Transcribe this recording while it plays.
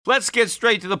Let's get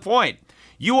straight to the point.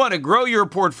 You want to grow your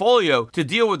portfolio to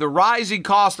deal with the rising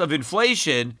cost of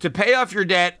inflation, to pay off your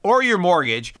debt or your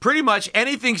mortgage, pretty much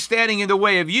anything standing in the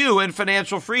way of you and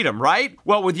financial freedom, right?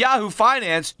 Well, with Yahoo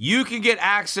Finance, you can get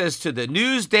access to the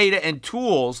news, data, and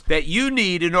tools that you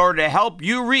need in order to help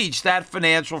you reach that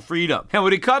financial freedom. And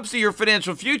when it comes to your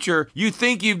financial future, you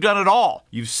think you've done it all.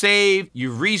 You've saved,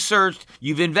 you've researched,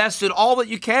 you've invested all that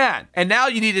you can. And now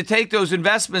you need to take those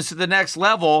investments to the next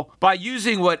level by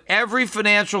using what every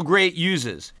financial great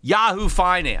uses. Yahoo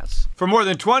Finance. For more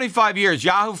than 25 years,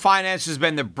 Yahoo Finance has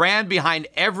been the brand behind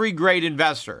every great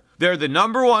investor. They're the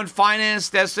 #1 finance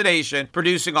destination,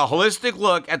 producing a holistic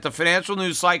look at the financial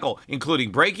news cycle,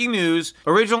 including breaking news,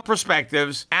 original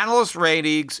perspectives, analyst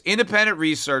ratings, independent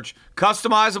research,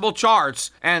 customizable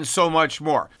charts, and so much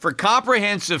more. For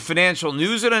comprehensive financial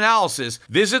news and analysis,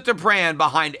 visit the brand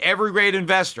behind every great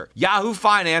investor,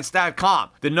 yahoofinance.com,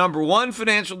 the #1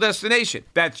 financial destination.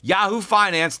 That's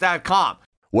yahoofinance.com.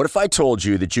 What if I told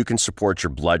you that you can support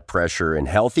your blood pressure and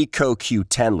healthy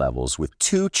CoQ10 levels with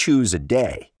 2 chews a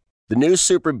day? The new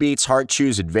Super Beats Heart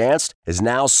Chews Advanced is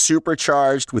now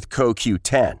supercharged with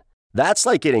CoQ10. That's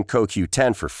like getting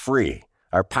CoQ10 for free.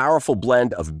 Our powerful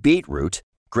blend of beetroot,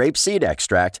 grapeseed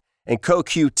extract, and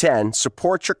CoQ10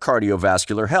 supports your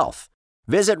cardiovascular health.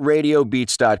 Visit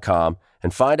radiobeats.com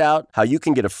and find out how you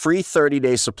can get a free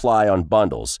 30-day supply on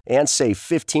bundles and save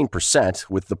 15%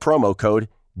 with the promo code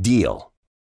DEAL.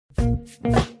 The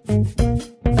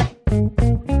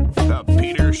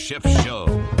Peter Schiff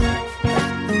Show.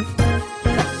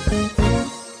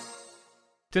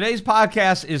 Today's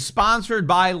podcast is sponsored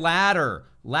by Ladder.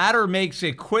 Ladder makes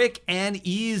it quick and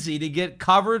easy to get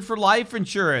covered for life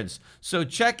insurance. So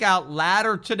check out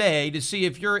Ladder today to see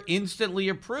if you're instantly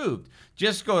approved.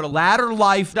 Just go to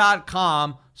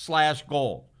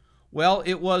ladderlife.com/gold. Well,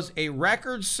 it was a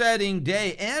record-setting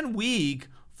day and week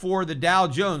for the Dow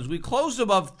Jones. We closed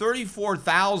above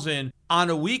 34,000 on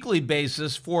a weekly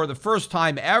basis for the first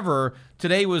time ever.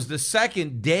 Today was the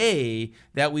second day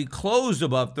that we closed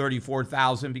above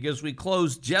 34,000 because we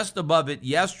closed just above it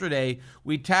yesterday.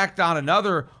 We tacked on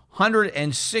another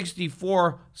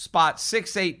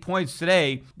 164.68 points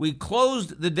today. We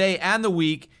closed the day and the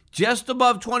week just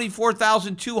above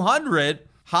 24,200.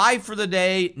 High for the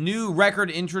day, new record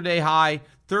intraday high,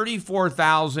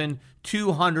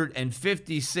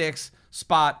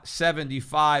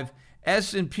 34,256.75.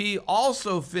 S&P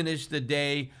also finished the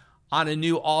day on a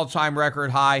new all-time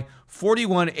record high.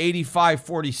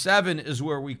 4185.47 is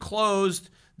where we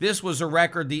closed. This was a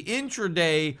record, the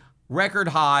intraday record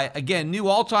high. Again, new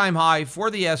all-time high for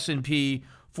the S&P,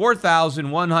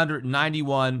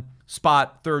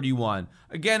 4,191.31.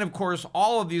 Again, of course,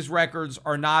 all of these records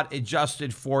are not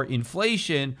adjusted for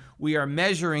inflation. We are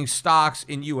measuring stocks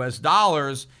in U.S.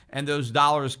 dollars, and those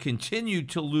dollars continue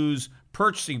to lose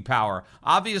purchasing power.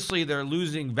 Obviously, they're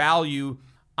losing value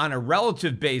on a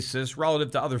relative basis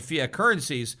relative to other fiat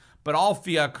currencies, but all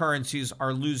fiat currencies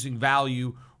are losing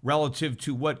value relative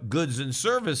to what goods and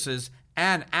services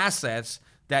and assets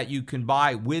that you can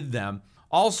buy with them.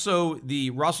 Also, the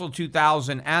Russell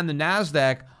 2000 and the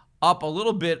NASDAQ up a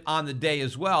little bit on the day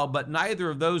as well, but neither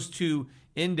of those two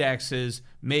indexes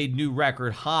made new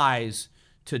record highs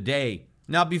today.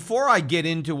 Now, before I get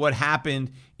into what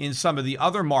happened in some of the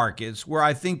other markets where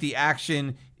I think the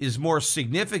action is more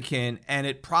significant and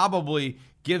it probably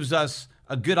gives us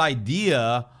a good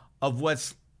idea of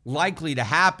what's likely to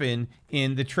happen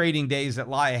in the trading days that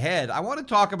lie ahead, I want to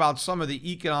talk about some of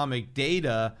the economic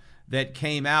data that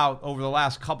came out over the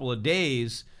last couple of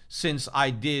days since I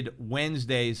did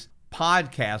Wednesday's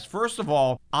podcast. First of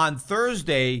all, on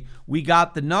Thursday, we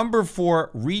got the number for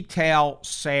retail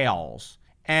sales,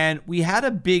 and we had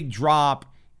a big drop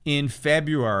in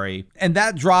February. And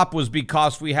that drop was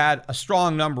because we had a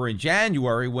strong number in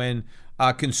January when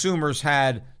consumers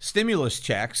had stimulus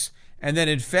checks. And then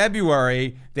in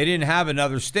February, they didn't have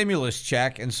another stimulus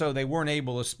check, and so they weren't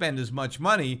able to spend as much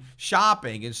money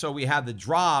shopping. And so we had the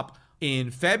drop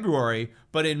in February.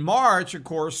 But in March, of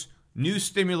course, new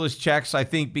stimulus checks, I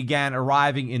think, began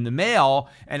arriving in the mail.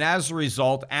 And as a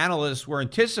result, analysts were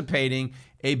anticipating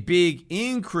a big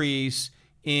increase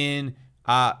in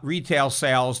retail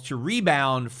sales to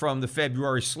rebound from the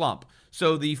February slump.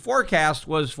 So the forecast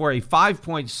was for a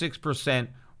 5.6%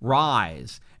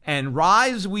 rise. And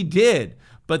rise we did,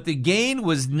 but the gain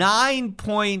was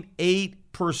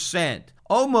 9.8%,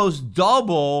 almost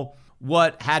double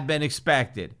what had been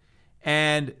expected.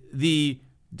 And the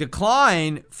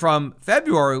decline from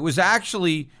February was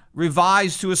actually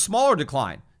revised to a smaller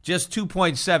decline, just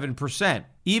 2.7%.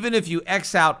 Even if you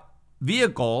X out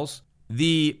vehicles,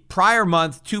 The prior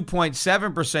month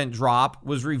 2.7% drop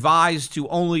was revised to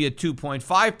only a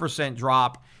 2.5%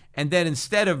 drop. And then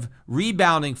instead of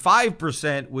rebounding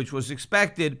 5%, which was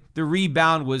expected, the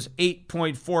rebound was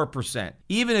 8.4%.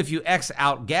 Even if you X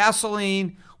out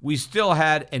gasoline, we still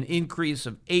had an increase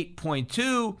of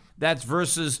 8.2. That's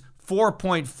versus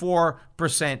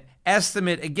 4.4%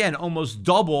 estimate. Again, almost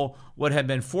double what had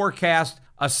been forecast.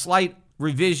 A slight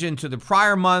revision to the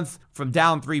prior month from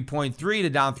down 3.3 to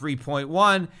down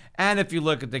 3.1. And if you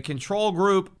look at the control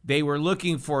group, they were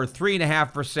looking for a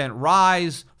 3.5%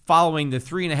 rise following the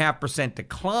 3.5%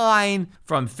 decline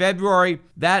from February.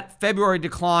 That February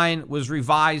decline was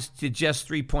revised to just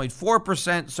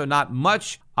 3.4%, so not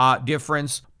much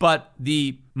difference. But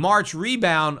the March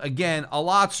rebound, again, a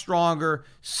lot stronger,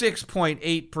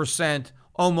 6.8%,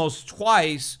 almost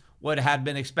twice what had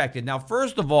been expected. Now,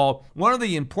 first of all, one of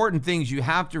the important things you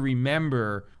have to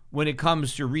remember when it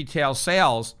comes to retail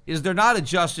sales is they're not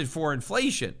adjusted for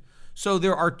inflation. So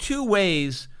there are two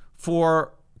ways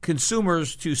for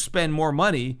consumers to spend more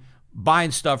money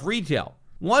buying stuff retail.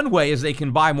 One way is they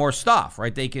can buy more stuff,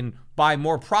 right? They can buy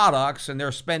more products and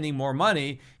they're spending more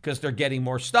money because they're getting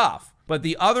more stuff. But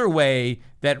the other way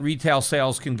that retail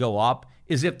sales can go up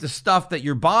is if the stuff that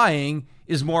you're buying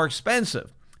is more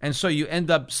expensive. And so you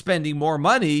end up spending more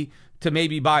money to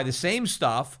maybe buy the same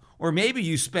stuff, or maybe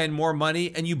you spend more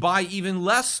money and you buy even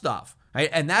less stuff. Right?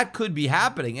 And that could be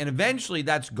happening. And eventually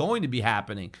that's going to be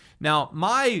happening. Now,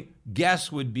 my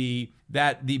guess would be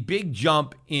that the big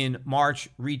jump in March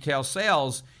retail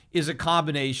sales is a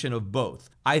combination of both.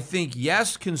 I think,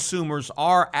 yes, consumers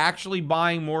are actually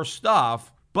buying more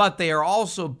stuff, but they are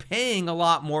also paying a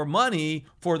lot more money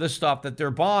for the stuff that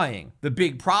they're buying. The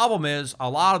big problem is a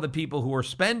lot of the people who are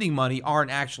spending money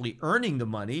aren't actually earning the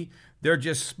money. They're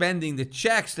just spending the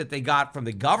checks that they got from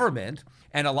the government.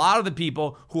 And a lot of the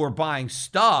people who are buying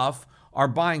stuff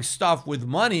with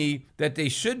money that they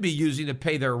should be using to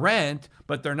pay their rent,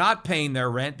 but they're not paying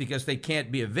their rent because they can't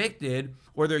be evicted,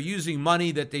 or they're using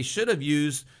money that they should have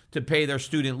used to pay their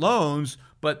student loans,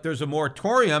 but there's a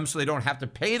moratorium so they don't have to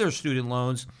pay their student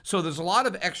loans. So there's a lot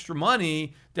of extra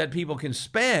money that people can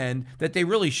spend that they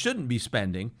really shouldn't be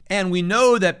spending. And we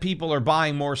know that people are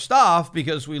buying more stuff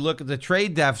because we look at the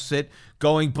trade deficit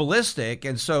going ballistic.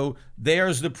 And so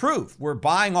there's the proof. We're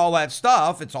buying all that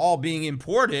stuff. It's all being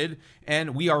imported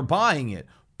and we are buying it.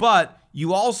 But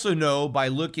you also know by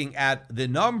looking at the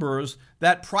numbers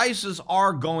that prices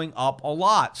are going up a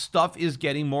lot. Stuff is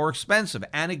getting more expensive.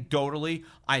 Anecdotally,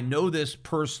 I know this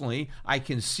personally. I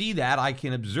can see that. I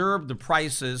can observe the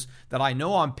prices that I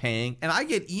know I'm paying. And I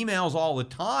get emails all the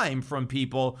time from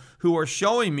people who are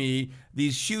showing me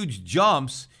these huge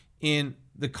jumps in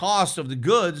the cost of the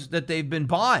goods that they've been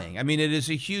buying. I mean, it is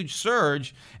a huge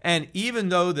surge. And even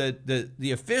though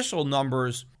the official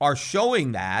numbers are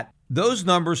showing that, those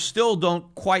numbers still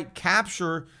don't quite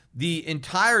capture the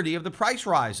entirety of the price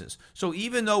rises. So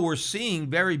even though we're seeing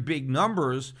very big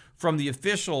numbers from the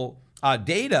official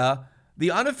data,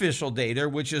 the unofficial data,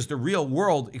 which is the real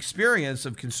world experience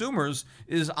of consumers,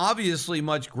 is obviously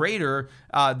much greater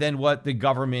than what the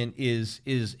government is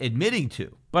admitting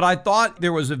to. But I thought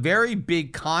there was a very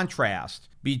big contrast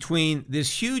between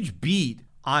this huge beat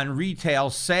on retail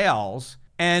sales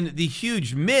and the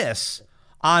huge miss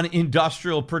on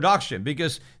industrial production,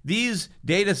 because these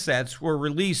data sets were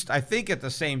released, I think, at the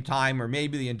same time, or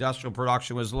maybe the industrial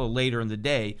production was a little later in the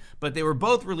day, but they were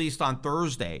both released on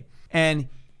Thursday. And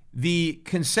the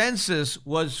consensus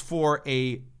was for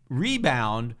a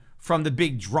rebound from the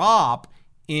big drop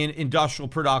in industrial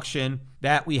production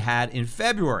that we had in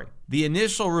February. The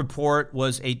initial report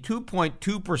was a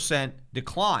 2.2%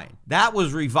 decline. That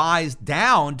was revised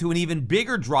down to an even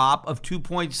bigger drop of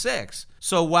 2.6%.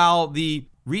 So while the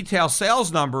retail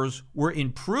sales numbers were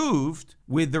improved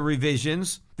with the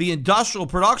revisions, the industrial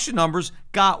production numbers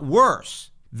got worse.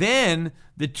 Then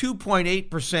the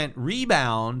 2.8%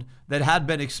 rebound that had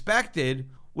been expected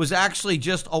was actually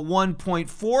just a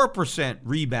 1.4%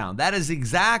 rebound. That is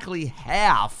exactly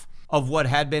half of what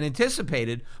had been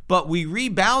anticipated, but we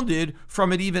rebounded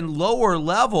from an even lower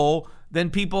level than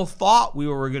people thought we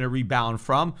were going to rebound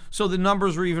from, so the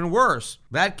numbers were even worse.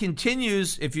 That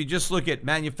continues if you just look at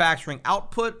manufacturing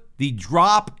output. The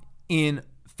drop in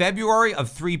February of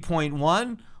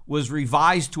 3.1 was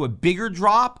revised to a bigger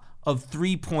drop of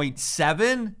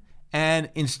 3.7, and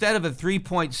instead of a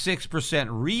 3.6%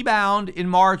 rebound in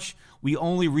March, we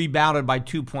only rebounded by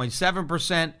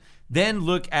 2.7%. Then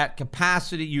look at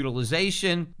capacity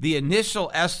utilization. The initial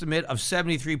estimate of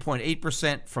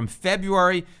 73.8% from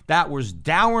February, that was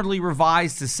downwardly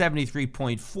revised to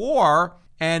 73.4%.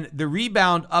 And the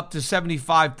rebound up to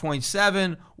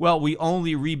 75.7, well, we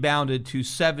only rebounded to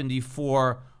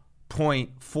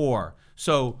 74.4.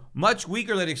 So much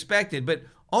weaker than expected, but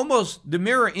almost the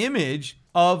mirror image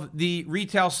of the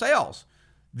retail sales.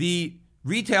 The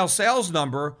retail sales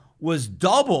number was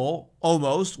double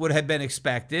almost what had been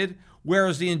expected,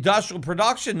 whereas the industrial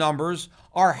production numbers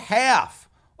are half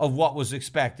of what was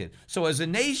expected. So as a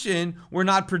nation, we're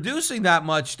not producing that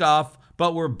much stuff,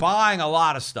 but we're buying a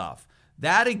lot of stuff.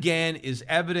 That again is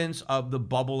evidence of the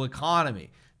bubble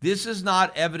economy. This is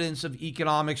not evidence of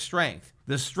economic strength.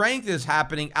 The strength is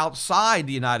happening outside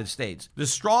the United States. The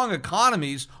strong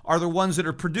economies are the ones that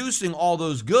are producing all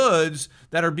those goods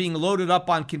that are being loaded up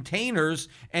on containers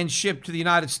and shipped to the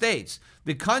United States.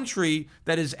 The country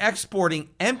that is exporting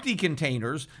empty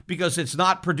containers because it's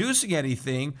not producing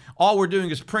anything, all we're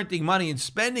doing is printing money and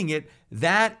spending it,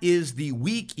 that is the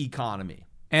weak economy.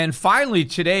 And finally,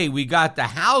 today, we got the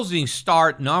housing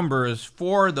start numbers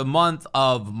for the month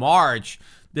of March.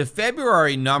 The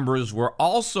February numbers were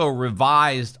also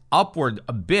revised upward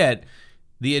a bit.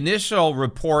 The initial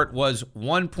report was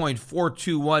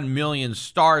 1.421 million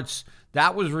starts.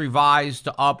 That was revised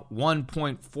to up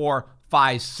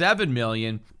 1.457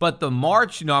 million. But the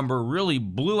March number really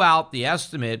blew out the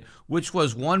estimate, which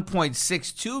was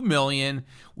 1.62 million.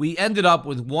 We ended up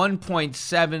with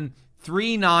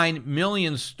 1.739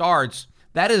 million starts.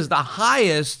 That is the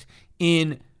highest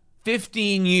in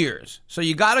 15 years. So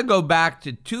you got to go back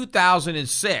to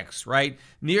 2006, right?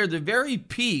 Near the very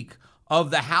peak of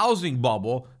the housing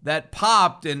bubble that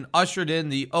popped and ushered in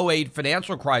the '08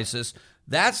 financial crisis.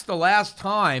 That's the last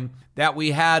time that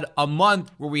we had a month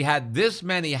where we had this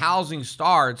many housing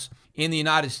starts in the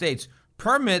United States.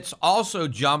 Permits also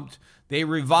jumped. They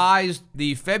revised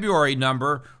the February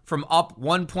number from up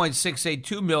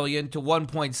 1.682 million to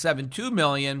 1.72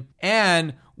 million,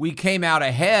 and we came out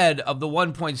ahead of the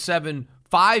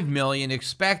 1.75 million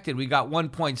expected. We got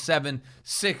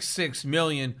 1.766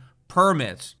 million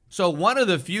permits. So one of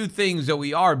the few things that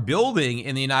we are building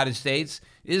in the United States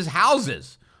is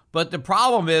houses. But the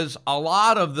problem is a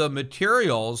lot of the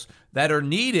materials that are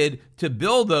needed to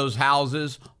build those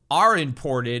houses are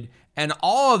imported, and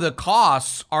all of the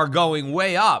costs are going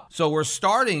way up. So we're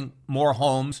starting more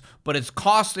homes, but it's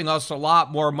costing us a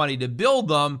lot more money to build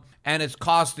them, and it's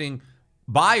costing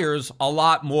buyers a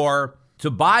lot more to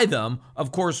buy them.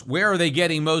 Of course, where are they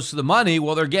getting most of the money?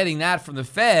 Well, they're getting that from the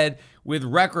Fed with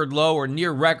record low or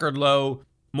near record low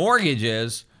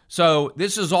mortgages. So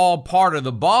this is all part of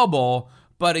the bubble.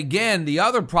 But again, the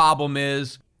other problem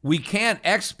is we can't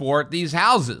export these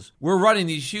houses. We're running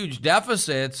these huge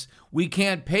deficits. We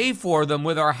can't pay for them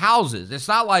with our houses. It's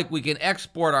not like we can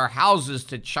export our houses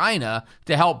to China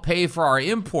to help pay for our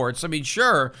imports. I mean,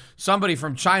 sure, somebody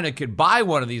from China could buy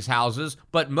one of these houses,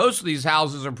 but most of these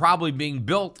houses are probably being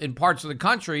built in parts of the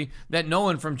country that no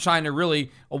one from China really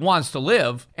wants to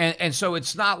live. And so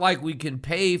it's not like we can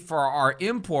pay for our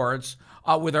imports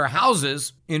with our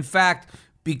houses. In fact,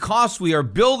 because we are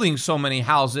building so many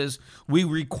houses, we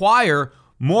require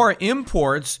more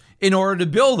imports in order to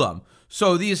build them.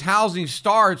 So these housing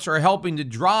starts are helping to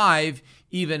drive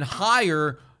even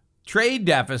higher trade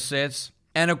deficits.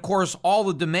 And of course, all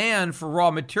the demand for raw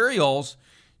materials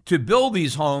to build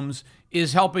these homes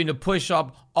is helping to push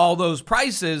up all those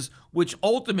prices, which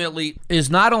ultimately is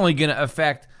not only going to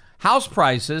affect house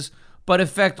prices, but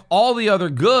affect all the other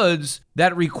goods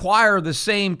that require the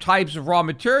same types of raw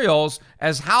materials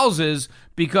as houses,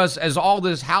 because as all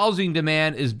this housing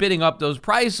demand is bidding up those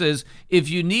prices, if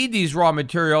you need these raw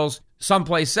materials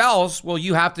someplace else, well,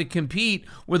 you have to compete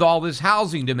with all this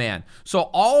housing demand.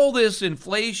 So all this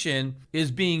inflation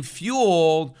is being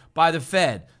fueled by the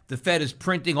Fed. The Fed is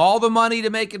printing all the money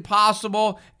to make it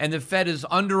possible, and the Fed is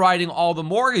underwriting all the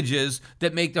mortgages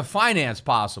that make the finance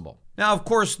possible. Now, of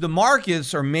course, the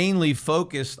markets are mainly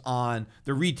focused on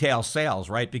the retail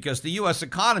sales, right? Because the U.S.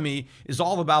 economy is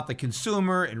all about the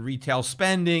consumer and retail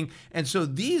spending. And so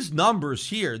these numbers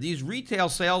here, these retail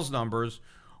sales numbers,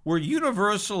 were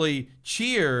universally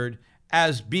cheered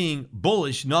as being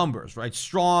bullish numbers, right?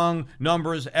 Strong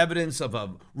numbers, evidence of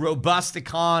a robust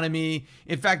economy.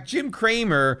 In fact, Jim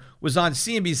Cramer was on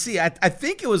CNBC, I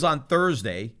think it was on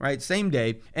Thursday, right? Same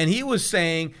day. And he was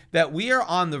saying that we are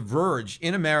on the verge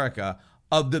in America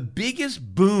of the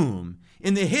biggest boom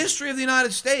in the history of the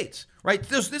United States, right?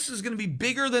 This is going to be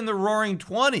bigger than the Roaring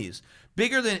 '20s,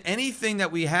 bigger than anything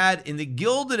that we had in the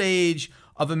Gilded Age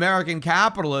of American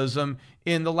capitalism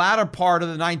in the latter part of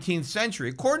the 19th century.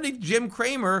 According to Jim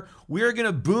Cramer, we're going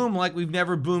to boom like we've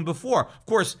never boomed before. Of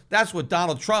course, that's what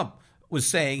Donald Trump was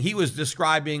saying, he was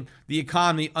describing the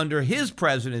economy under his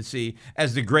presidency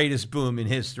as the greatest boom in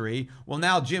history. Well,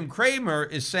 now Jim Cramer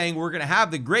is saying we're going to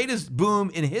have the greatest boom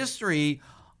in history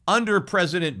under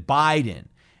President Biden.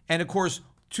 And of course,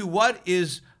 to what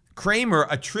is Cramer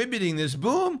attributing this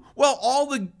boom? Well, all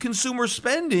the consumer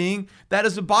spending that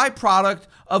is a byproduct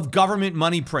of government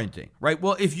money printing, right?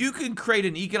 Well, if you can create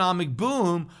an economic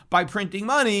boom by printing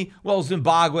money, well,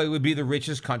 Zimbabwe would be the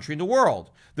richest country in the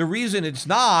world. The reason it's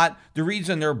not, the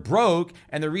reason they're broke,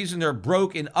 and the reason they're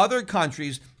broke in other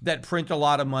countries that print a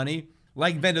lot of money,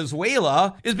 like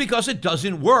Venezuela, is because it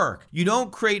doesn't work. You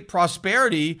don't create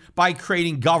prosperity by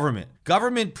creating government.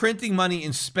 Government printing money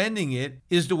and spending it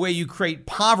is the way you create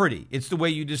poverty. It's the way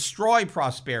you destroy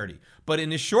prosperity. But in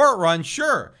the short run,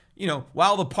 sure,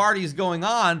 while the party is going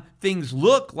on, things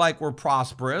look like we're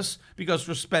prosperous because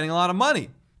we're spending a lot of money.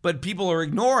 But people are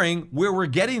ignoring where we're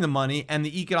getting the money and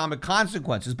the economic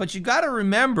consequences. But you got to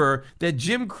remember that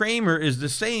Jim Cramer is the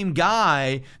same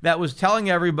guy that was telling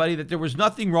everybody that there was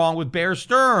nothing wrong with Bear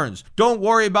Stearns. Don't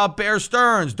worry about Bear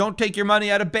Stearns. Don't take your money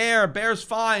out of Bear. Bear's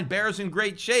fine. Bear's in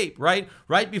great shape, right?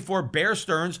 Right before Bear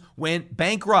Stearns went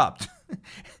bankrupt.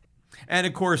 And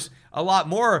of course, a lot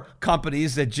more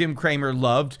companies that Jim Cramer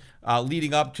loved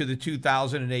leading up to the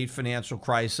 2008 financial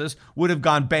crisis would have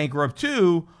gone bankrupt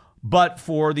too, but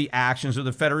for the actions of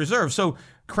the Federal Reserve. So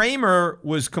Cramer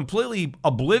was completely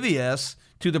oblivious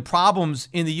to the problems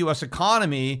in the U.S.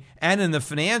 economy and in the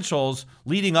financials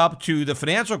leading up to the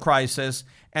financial crisis.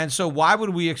 And so why would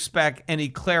we expect any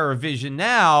clearer vision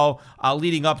now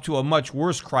leading up to a much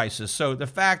worse crisis? So the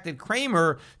fact that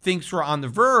Cramer thinks we're on the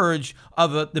verge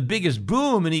of the biggest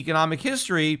boom in economic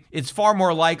history, it's far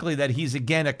more likely that he's,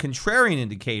 again, a contrarian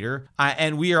indicator,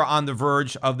 and we are on the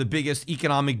verge of the biggest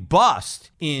economic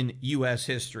bust in U.S.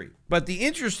 history. But the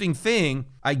interesting thing,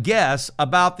 I guess,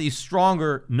 about these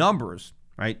stronger numbers,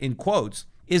 right, in quotes,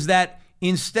 is that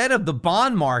instead of the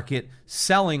bond market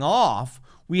selling off,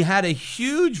 we had a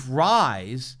huge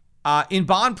rise in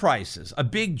bond prices, a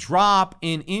big drop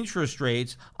in interest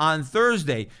rates on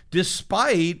Thursday,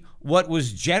 despite what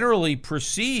was generally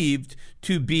perceived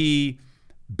to be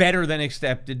better than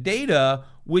expected data,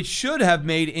 which should have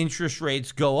made interest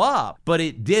rates go up, but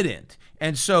it didn't.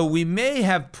 And so we may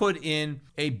have put in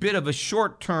a bit of a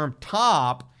short-term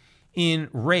top in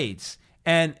rates.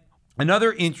 And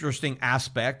another interesting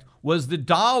aspect was the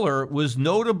dollar was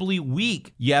notably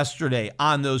weak yesterday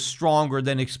on those stronger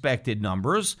than expected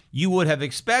numbers. You would have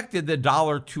expected the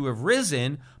dollar to have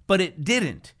risen, but it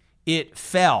didn't. It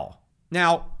fell.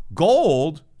 Now,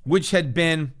 gold, which had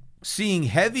been seeing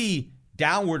heavy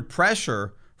downward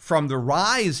pressure from the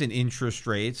rise in interest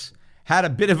rates, had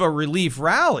a bit of a relief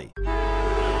rally.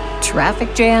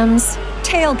 Traffic jams,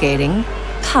 tailgating,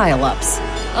 pileups.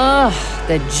 Ugh,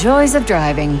 the joys of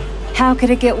driving. How could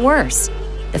it get worse?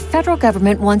 The federal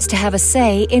government wants to have a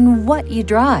say in what you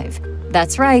drive.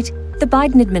 That's right. The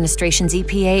Biden administration's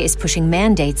EPA is pushing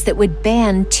mandates that would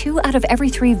ban 2 out of every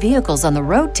 3 vehicles on the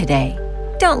road today.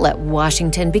 Don't let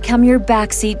Washington become your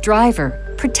backseat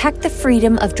driver. Protect the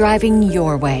freedom of driving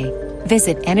your way.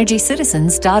 Visit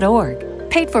EnergyCitizens.org.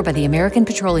 Paid for by the American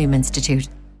Petroleum Institute.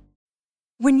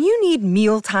 When you need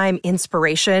mealtime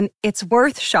inspiration, it's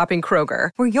worth shopping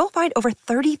Kroger, where you'll find over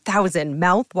 30,000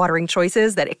 mouth-watering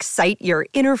choices that excite your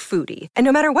inner foodie. And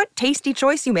no matter what tasty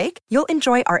choice you make, you'll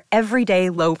enjoy our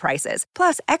everyday low prices,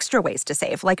 plus extra ways to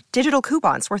save, like digital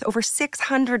coupons worth over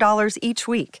 $600 each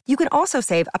week. You can also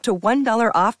save up to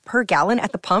 $1 off per gallon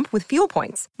at the pump with fuel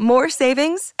points. More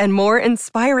savings and more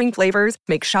inspiring flavors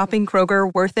make shopping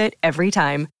Kroger worth it every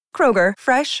time. Kroger,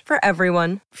 fresh for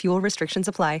everyone. Fuel restrictions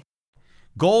apply.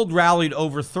 Gold rallied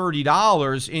over $30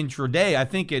 intraday. I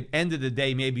think it ended the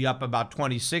day maybe up about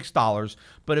 $26,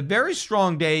 but a very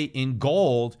strong day in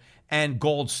gold and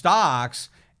gold stocks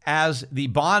as the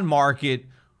bond market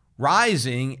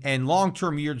rising and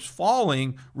long-term yields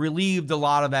falling relieved a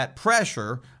lot of that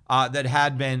pressure that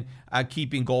had been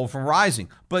keeping gold from rising.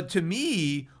 But to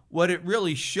me, what it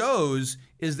really shows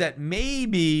is that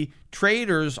maybe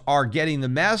traders are getting the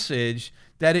message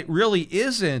that it really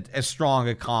isn't a strong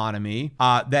economy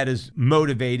that is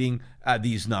motivating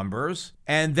these numbers,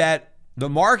 and that the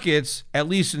markets, at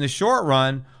least in the short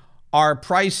run, are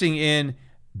pricing in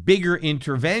bigger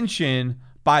intervention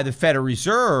by the Federal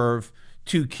Reserve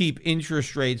to keep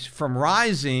interest rates from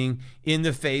rising in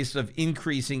the face of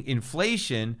increasing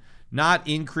inflation, not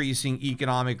increasing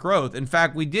economic growth. In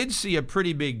fact, we did see a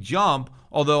pretty big jump,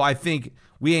 although I think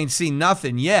we ain't seen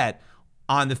nothing yet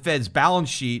on the Fed's balance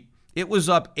sheet. It was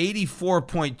up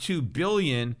 $84.2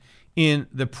 billion in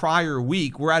the prior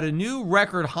week. We're at a new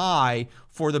record high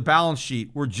for the balance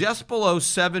sheet. We're just below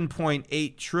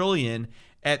 $7.8 trillion,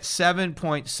 at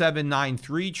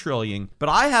 7.793 trillion. But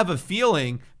I have a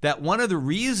feeling that one of the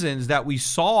reasons that we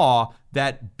saw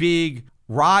that big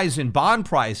rise in bond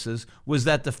prices was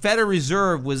that the Federal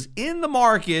Reserve was in the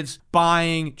markets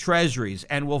buying treasuries.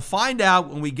 And we'll find out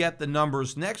when we get the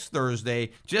numbers next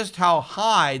Thursday just how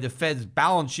high the Fed's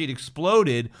balance sheet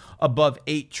exploded above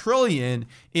 8 trillion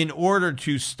in order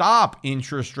to stop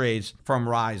interest rates from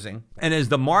rising. And as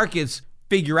the markets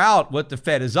figure out what the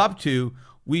Fed is up to,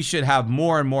 we should have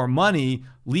more and more money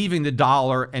leaving the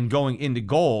dollar and going into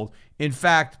gold. In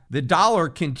fact, the dollar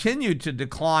continued to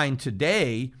decline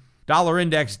today. Dollar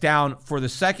index down for the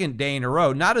second day in a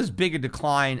row. Not as big a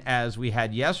decline as we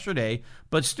had yesterday,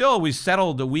 but still we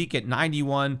settled the week at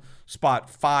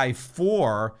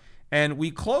 91.54, and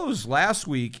we closed last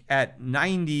week at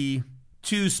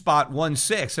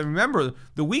 92.16. And remember,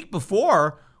 the week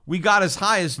before, we got as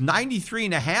high as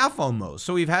 93.5 almost.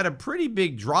 So we've had a pretty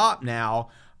big drop now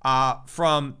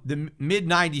from the mid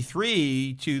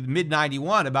 93 to the mid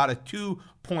 91, about a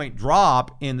 2-point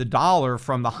drop in the dollar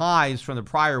from the highs from the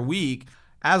prior week.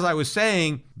 As I was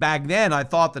saying back then, I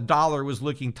thought the dollar was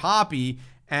looking toppy,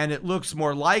 and it looks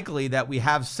more likely that we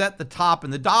have set the top in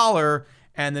the dollar,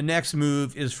 and the next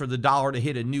move is for the dollar to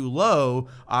hit a new low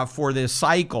for this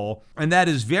cycle. And that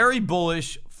is very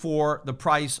bullish for the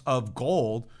price of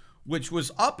gold, which was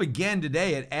up again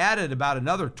today. It added about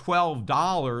another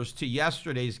 $12 to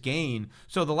yesterday's gain.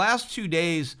 So the last 2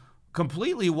 days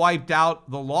completely wiped out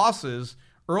the losses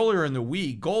earlier in the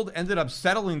week. Gold ended up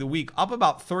settling the week up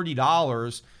about $30,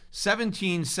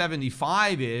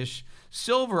 1775-ish.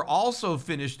 Silver also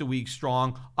finished the week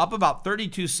strong, up about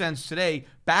 32 cents today,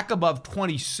 back above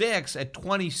 26 at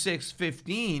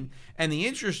 26.15. And the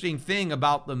interesting thing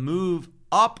about the move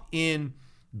up in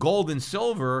gold and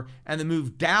silver and the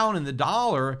move down in the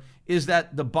dollar is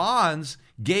that the bonds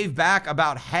gave back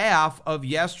about half of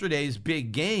yesterday's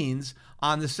big gains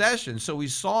on the session. So we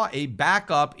saw a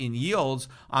backup in yields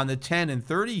on the 10 and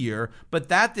 30 year, but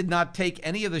that did not take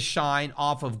any of the shine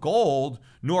off of gold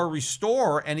nor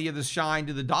restore any of the shine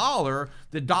to the dollar.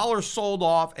 The dollar sold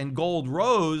off and gold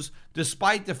rose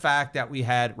despite the fact that we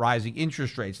had rising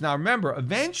interest rates. Now remember,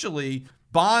 eventually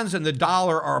bonds and the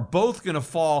dollar are both going to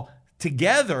fall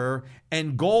together,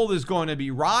 and gold is going to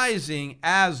be rising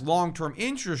as long-term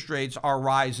interest rates are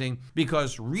rising,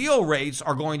 because real rates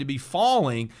are going to be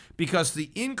falling because the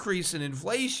increase in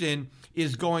inflation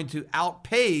is going to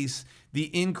outpace the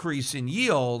increase in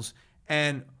yields.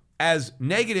 And as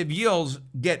negative yields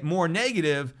get more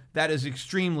negative, that is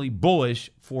extremely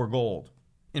bullish for gold.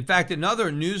 In fact,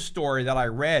 another news story that I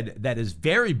read that is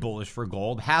very bullish for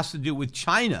gold has to do with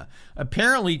China.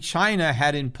 Apparently, China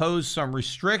had imposed some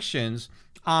restrictions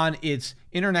on its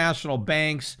international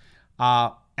banks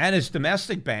and its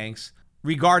domestic banks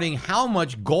regarding how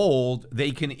much gold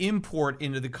they can import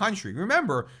into the country.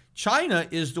 Remember, China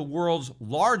is the world's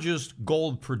largest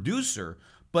gold producer,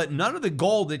 but none of the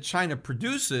gold that China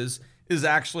produces is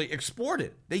actually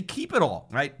exported. They keep it all,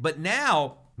 right? But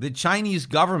now the Chinese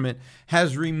government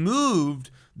has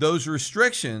removed those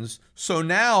restrictions. So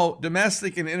now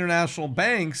domestic and international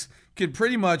banks can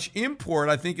pretty much import,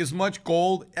 I think, as much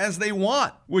gold as they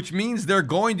want, which means they're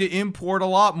going to import a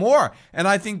lot more. And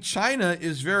I think China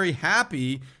is very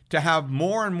happy to have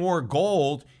more and more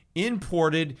gold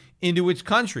imported into its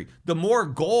country. The more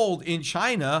gold in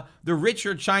China, the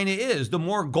richer China is. The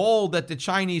more gold that the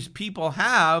Chinese people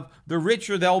have, the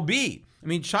richer they'll be. I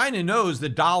mean, China knows the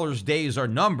dollar's days are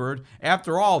numbered.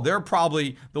 After all, they're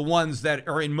probably the ones that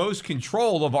are in most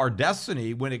control of our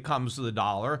destiny when it comes to the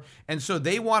dollar. And so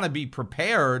they want to be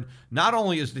prepared. Not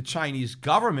only is the Chinese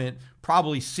government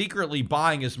probably secretly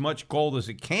buying as much gold as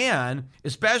it can,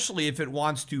 especially if it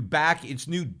wants to back its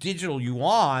new digital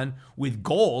yuan with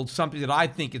gold, something that I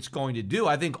think it's going to do.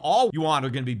 I think all yuan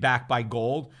are going to be backed by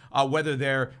gold, whether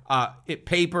they're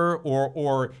paper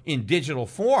or in digital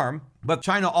form. But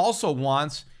China also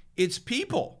wants its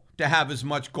people to have as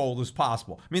much gold as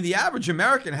possible. I mean, the average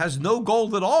American has no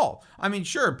gold at all. I mean,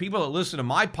 sure, people that listen to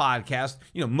my podcast,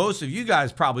 most of you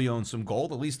guys probably own some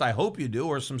gold. At least I hope you do,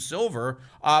 or some silver.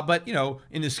 But,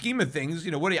 in the scheme of things,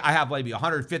 I have maybe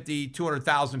 150,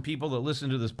 200,000 people that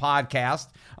listen to this podcast.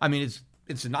 I mean,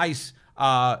 it's a nice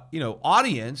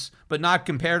audience, but not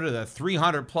compared to the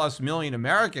 300 plus million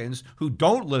Americans who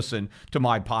don't listen to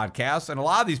my podcast. And a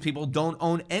lot of these people don't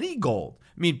own any gold.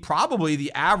 I mean, probably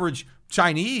the average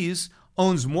Chinese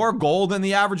owns more gold than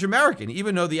the average American,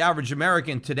 even though the average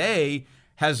American today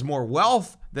has more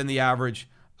wealth than the average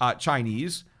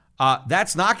Chinese.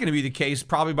 That's not going to be the case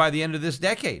probably by the end of this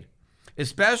decade,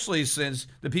 especially since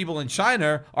the people in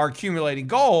China are accumulating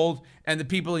gold and the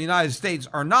people in the United States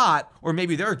are not, or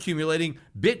maybe they're accumulating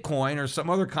Bitcoin or some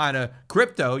other kind of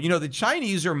crypto. The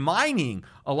Chinese are mining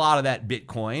a lot of that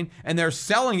Bitcoin and they're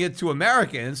selling it to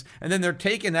Americans, and then they're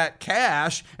taking that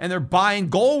cash and they're buying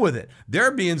gold with it.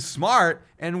 They're being smart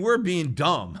and we're being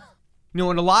dumb.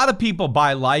 When a lot of people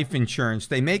buy life insurance,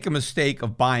 they make a mistake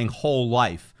of buying whole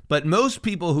life. But most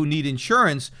people who need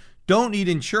insurance don't need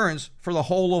insurance for the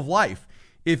whole of life.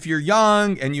 If you're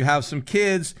young and you have some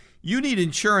kids, you need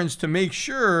insurance to make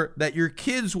sure that your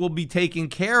kids will be taken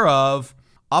care of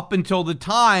up until the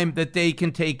time that they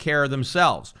can take care of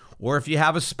themselves. Or if you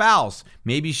have a spouse,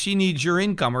 maybe she needs your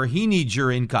income or he needs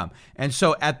your income. And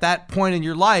so at that point in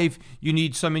your life, you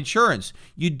need some insurance.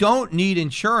 You don't need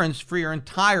insurance for your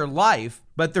entire life.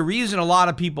 But the reason a lot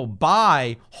of people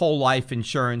buy whole life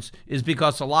insurance is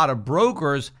because a lot of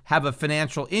brokers have a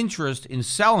financial interest in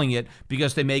selling it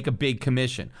because they make a big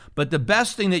commission. But the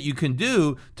best thing that you can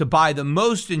do to buy the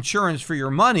most insurance for your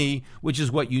money, which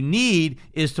is what you need,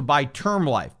 is to buy term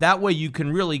life. That way you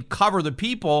can really cover the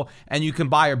people and you can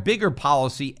buy a bigger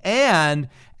policy. And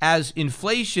as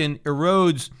inflation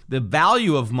erodes the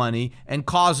value of money and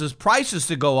causes prices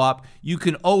to go up, you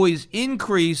can always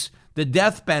increase the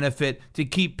death benefit to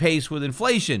keep pace with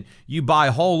inflation. You buy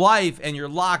whole life and you're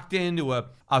locked into a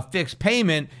fixed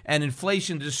payment, and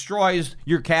inflation destroys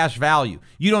your cash value.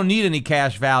 You don't need any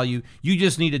cash value. You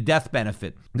just need a death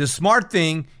benefit. The smart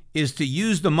thing is to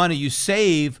use the money you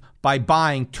save by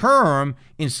buying term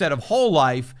instead of whole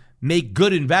life. Make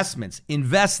good investments.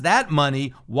 Invest that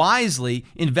money wisely.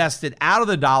 Invest it out of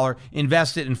the dollar.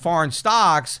 Invest it in foreign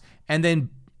stocks, and then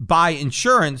buy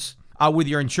insurance with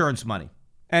your insurance money.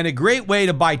 And a great way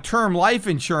to buy term life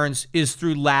insurance is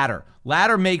through Ladder.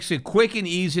 Ladder makes it quick and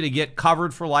easy to get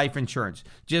covered for life insurance.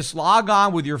 Just log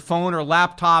on with your phone or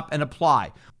laptop and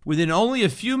apply. Within only a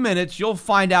few minutes, you'll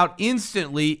find out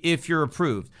instantly if you're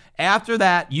approved. After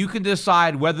that, you can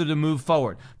decide whether to move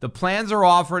forward. The plans are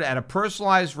offered at a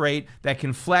personalized rate that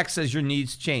can flex as your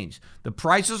needs change. The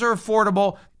prices are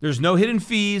affordable, there's no hidden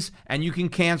fees, and you can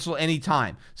cancel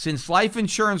anytime. Since life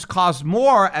insurance costs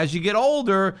more as you get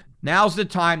older, now's the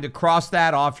time to cross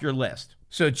that off your list.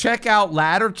 So check out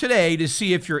Ladder today to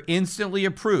see if you're instantly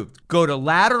approved. Go to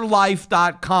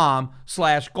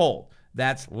ladderlife.com/gold.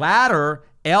 That's Ladder,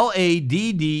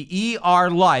 LADDER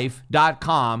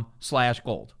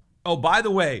life.com/gold. Oh, by the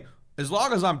way, as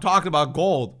long as I'm talking about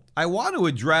gold, I want to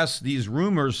address these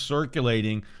rumors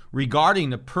circulating regarding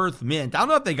the Perth Mint. I don't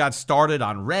know if they got started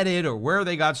on Reddit or where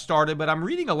they got started, but I'm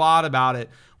reading a lot about it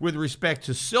with respect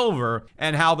to silver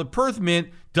and how the Perth Mint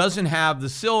doesn't have the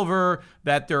silver,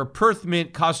 that there are Perth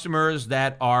Mint customers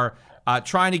that are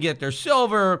trying to get their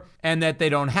silver and that they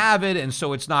don't have it, and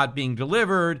so it's not being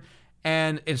delivered.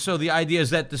 And so the idea is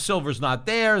that the silver's not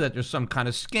there, that there's some kind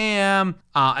of scam,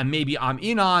 and maybe I'm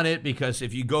in on it because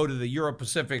if you go to the Euro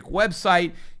Pacific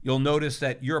website, you'll notice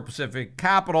that Euro Pacific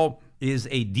Capital is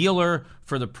a dealer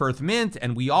for the Perth Mint,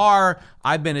 and we are.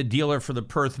 I've been a dealer for the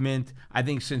Perth Mint, I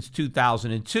think, since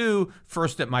 2002.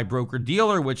 First at my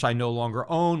broker-dealer, which I no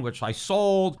longer own, which I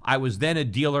sold. I was then a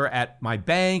dealer at my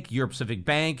bank, Euro Pacific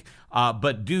Bank,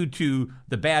 but due to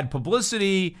the bad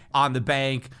publicity on the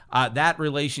bank, that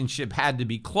relationship had to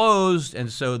be closed,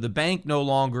 and so the bank no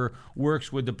longer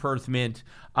works with the Perth Mint,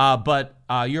 but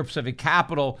Euro Pacific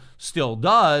Capital still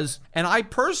does. And I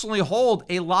personally hold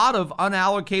a lot of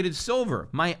unallocated silver,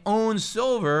 my own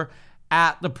silver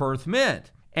at the Perth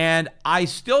Mint. And I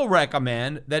still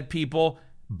recommend that people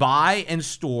buy and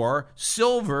store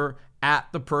silver at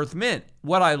the Perth Mint.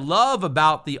 What I love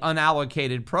about the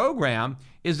unallocated program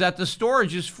is that the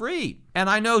storage is free. And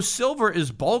I know silver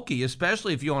is bulky,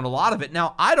 especially if you own a lot of it.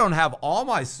 Now, I don't have all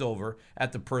my silver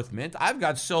at the Perth Mint. I've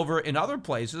got silver in other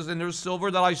places, and there's silver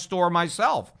that I store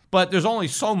myself. But there's only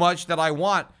so much that I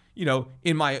want,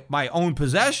 in my own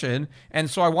possession. And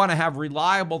so I want to have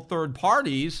reliable third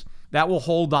parties that will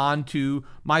hold on to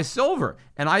my silver.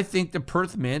 And I think the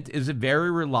Perth Mint is a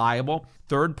very reliable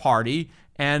third party.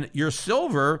 And your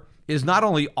silver is not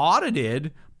only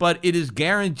audited, but it is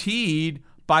guaranteed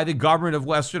by the government of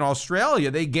Western Australia.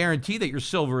 They guarantee that your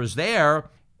silver is there,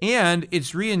 and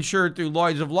it's reinsured through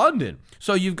Lloyd's of London.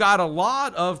 So you've got a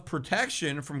lot of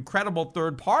protection from credible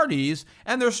third parties,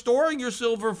 and they're storing your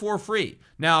silver for free.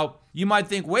 Now, you might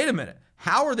think, wait a minute,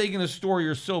 how are they going to store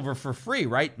your silver for free,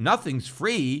 right? Nothing's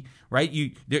free, right?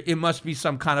 It must be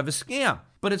some kind of a scam.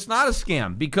 But it's not a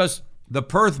scam because the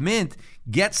Perth Mint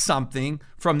gets something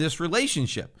from this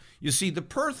relationship. You see, the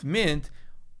Perth Mint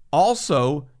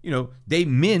also, they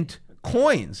mint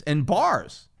coins and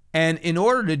bars. And in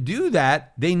order to do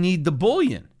that, they need the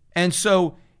bullion. And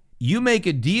so you make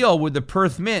a deal with the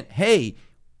Perth Mint. Hey,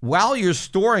 while you're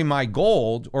storing my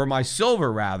gold, or my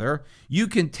silver rather, you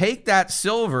can take that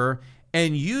silver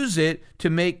and use it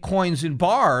to make coins and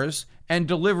bars and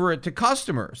deliver it to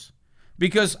customers.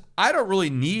 Because I don't really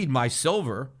need my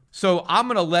silver, so I'm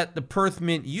going to let the Perth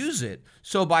Mint use it.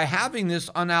 So by having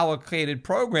this unallocated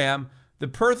program, the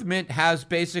Perth Mint has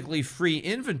basically free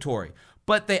inventory,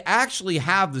 but they actually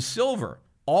have the silver.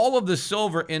 All of the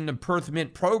silver in the Perth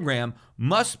Mint program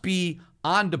must be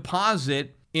on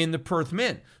deposit in the Perth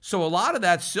Mint. So a lot of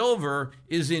that silver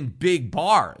is in big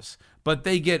bars, but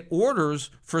they get orders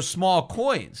for small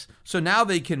coins. So now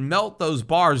they can melt those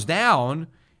bars down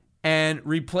and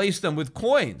replace them with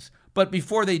coins. But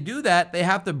before they do that, they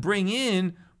have to bring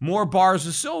in more bars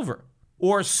of silver,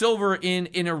 or silver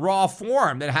in a raw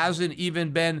form that hasn't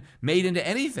even been made into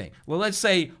anything. Well, let's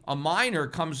say a miner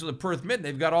comes to the Perth Mint,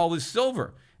 they've got all this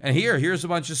silver, and here's a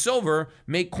bunch of silver,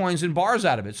 make coins and bars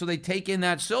out of it. So they take in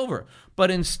that silver.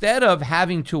 But instead of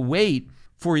having to wait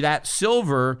for that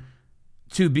silver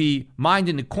to be mined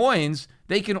into coins,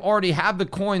 they can already have the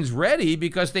coins ready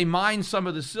because they mined some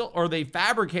of the silver, or they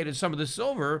fabricated some of the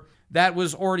silver that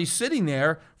was already sitting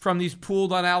there from these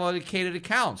pooled unallocated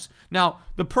accounts. Now,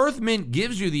 the Perth Mint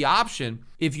gives you the option,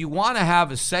 if you want to have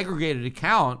a segregated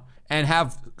account and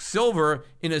have silver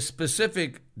in a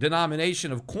specific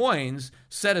denomination of coins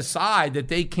set aside that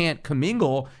they can't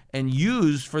commingle and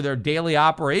use for their daily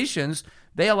operations,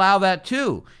 they allow that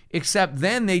too. Except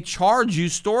then they charge you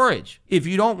storage. If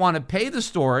you don't want to pay the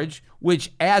storage,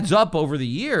 which adds up over the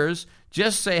years,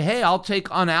 just say, hey, I'll take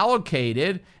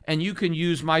unallocated and you can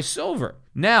use my silver.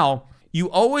 Now, you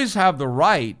always have the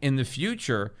right in the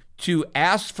future to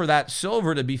ask for that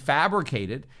silver to be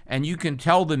fabricated, and you can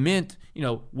tell the mint,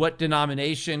 what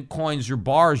denomination, coins, or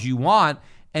bars you want,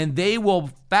 and they will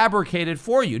fabricate it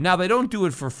for you. Now, they don't do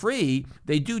it for free.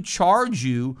 They do charge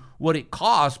you what it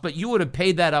costs, but you would have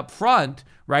paid that up front,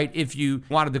 right, if you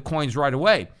wanted the coins right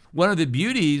away. One of the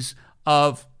beauties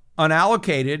of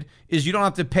unallocated is you don't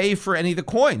have to pay for any of the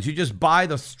coins. You just buy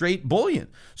the straight bullion.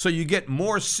 So you get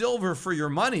more silver for your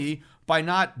money by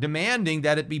not demanding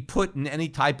that it be put in any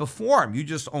type of form. You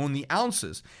just own the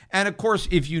ounces. And of course,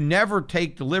 if you never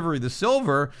take delivery of the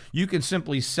silver, you can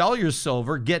simply sell your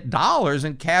silver, get dollars,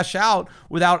 and cash out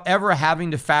without ever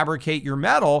having to fabricate your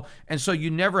metal. And so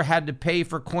you never had to pay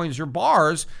for coins or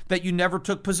bars that you never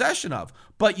took possession of.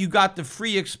 But you got the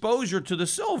free exposure to the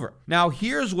silver. Now,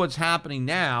 here's what's happening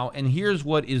now, and here's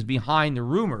what is behind the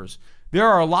rumors. There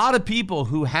are a lot of people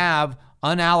who have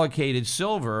unallocated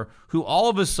silver who all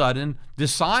of a sudden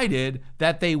decided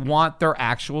that they want their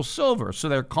actual silver. So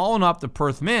they're calling up the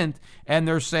Perth Mint and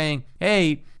they're saying,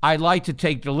 hey, I'd like to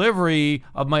take delivery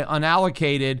of my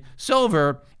unallocated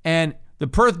silver. And the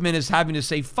Perth Mint is having to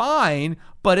say, fine,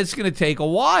 but it's going to take a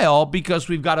while because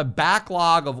we've got a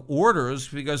backlog of orders,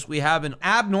 because we have an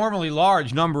abnormally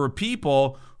large number of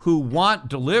people who want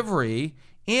delivery.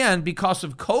 And because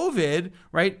of COVID,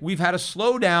 right, we've had a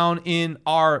slowdown in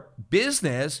our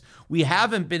business. We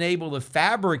haven't been able to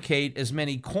fabricate as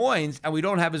many coins, and we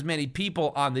don't have as many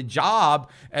people on the job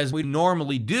as we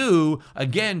normally do,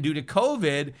 again, due to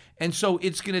COVID. And so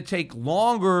it's going to take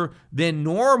longer than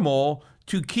normal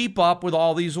to keep up with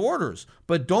all these orders.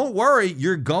 But don't worry,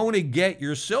 you're going to get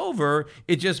your silver.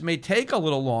 It just may take a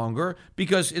little longer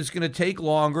because it's going to take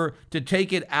longer to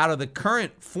take it out of the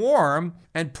current form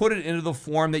and put it into the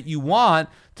form that you want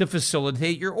to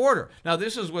facilitate your order. Now,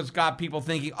 this is what's got people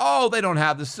thinking, oh, they don't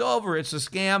have the silver, it's a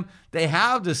scam. They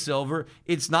have the silver.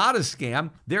 It's not a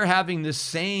scam. They're having the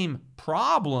same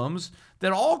problems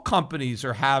that all companies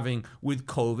are having with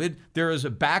COVID. There is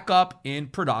a backup in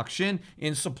production,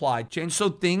 in supply chain, so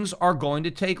things are going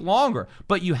to take longer.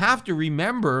 But you have to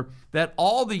remember that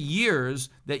all the years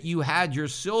that you had your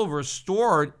silver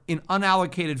stored in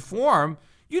unallocated form,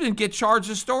 you didn't get charged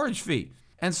a storage fee.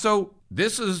 And so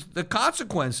this is the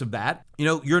consequence of that.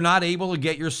 You're not able to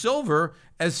get your silver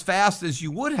as fast as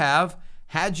you would have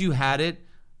had you had it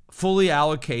fully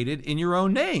allocated in your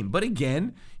own name. But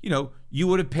again, you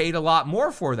would have paid a lot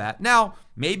more for that. Now,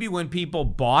 maybe when people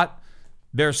bought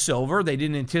their silver, they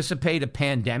didn't anticipate a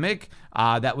pandemic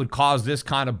that would cause this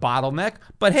kind of bottleneck.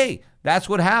 But hey, that's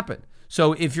what happened.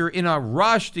 So if you're in a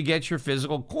rush to get your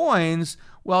physical coins,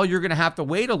 well, you're going to have to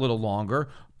wait a little longer.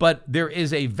 But there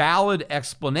is a valid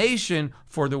explanation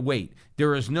for the wait.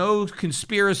 There is no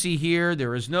conspiracy here.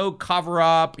 There is no cover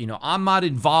up. I'm not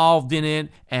involved in it.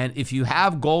 And if you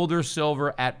have gold or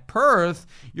silver at Perth,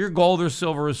 your gold or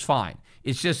silver is fine.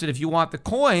 It's just that if you want the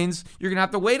coins, you're going to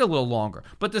have to wait a little longer.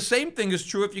 But the same thing is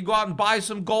true if you go out and buy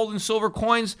some gold and silver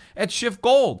coins at Shift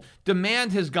Gold.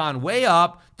 Demand has gone way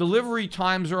up. Delivery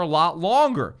times are a lot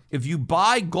longer. If you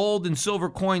buy gold and silver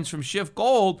coins from Shift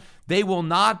Gold, they will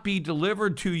not be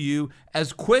delivered to you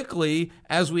as quickly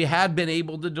as we had been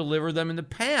able to deliver them in the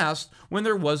past when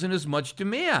there wasn't as much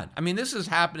demand. I mean, this is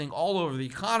happening all over the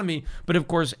economy, but of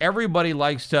course, everybody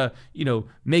likes to,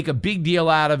 make a big deal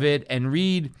out of it and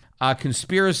read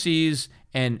conspiracies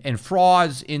and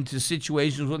frauds into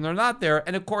situations when they're not there.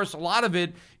 And of course, a lot of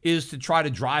it is to try to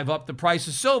drive up the price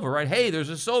of silver, right? Hey, there's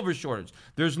a silver shortage.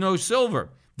 There's no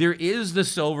silver. There is the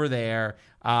silver there.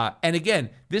 And again,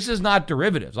 this is not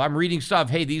derivatives. I'm reading stuff,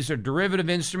 hey, these are derivative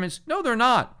instruments. No, they're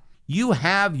not. You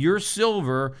have your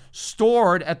silver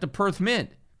stored at the Perth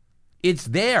Mint. It's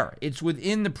there. It's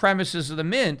within the premises of the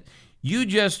mint. You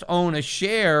just own a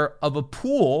share of a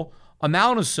pool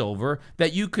amount of silver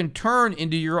that you can turn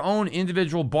into your own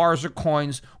individual bars or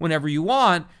coins whenever you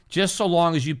want, just so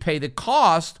long as you pay the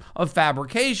cost of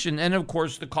fabrication and, of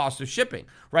course, the cost of shipping,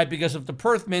 right? Because if the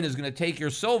Perth Mint is going to take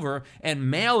your silver and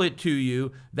mail it to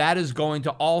you, that is going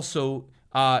to also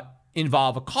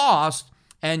involve a cost,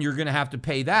 and you're going to have to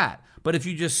pay that. But if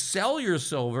you just sell your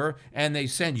silver and they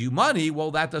send you money, well,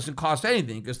 that doesn't cost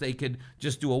anything because they could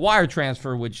just do a wire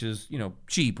transfer, which is,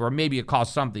 cheap, or maybe it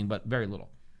costs something, but very little.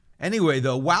 Anyway,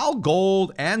 though, while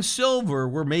gold and silver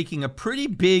were making a pretty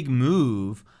big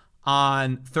move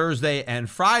on Thursday and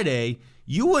Friday,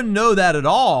 you wouldn't know that at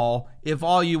all if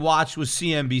all you watched was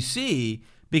CNBC,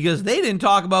 because they didn't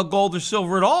talk about gold or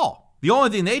silver at all. The only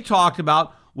thing they talked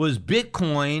about was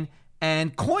Bitcoin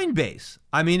and Coinbase.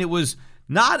 I mean, it was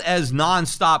not as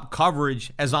nonstop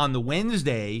coverage as on the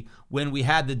Wednesday when we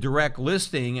had the direct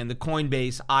listing and the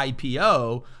Coinbase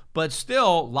IPO, but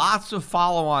still lots of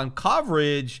follow-on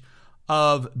coverage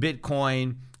of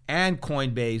Bitcoin and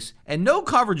Coinbase, and no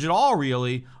coverage at all,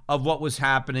 really, of what was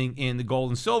happening in the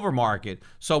gold and silver market.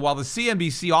 So while the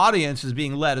CNBC audience is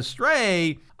being led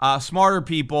astray, smarter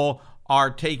people are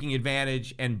taking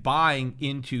advantage and buying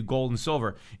into gold and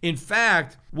silver. In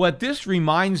fact, what this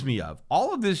reminds me of,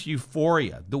 all of this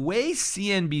euphoria, the way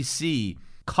CNBC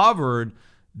covered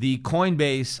the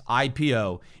Coinbase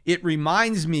IPO, it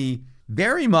reminds me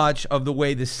very much of the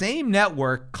way the same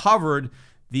network covered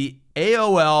the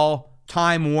AOL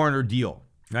Time Warner deal,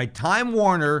 right? Time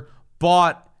Warner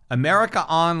bought America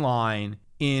Online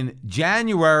in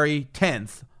January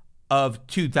 10th of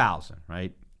 2000,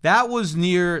 right? That was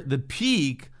near the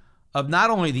peak of not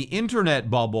only the internet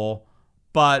bubble,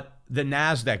 but the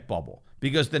NASDAQ bubble,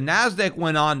 because the NASDAQ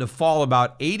went on to fall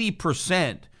about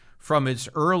 80% from its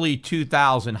early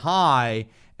 2000 high,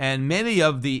 and many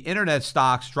of the internet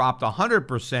stocks dropped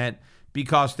 100%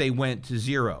 because they went to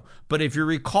zero. But if you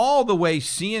recall the way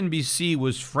CNBC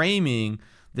was framing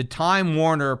the Time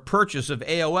Warner purchase of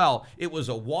AOL, it was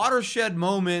a watershed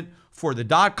moment for the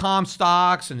dot-com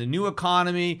stocks and the new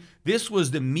economy. This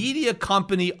was the media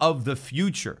company of the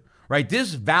future, right?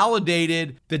 This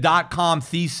validated the dot-com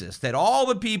thesis that all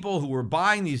the people who were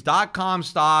buying these dot-com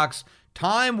stocks,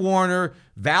 Time Warner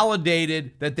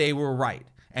validated that they were right.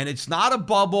 And it's not a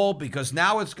bubble because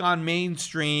now it's gone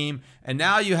mainstream. And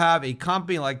now you have a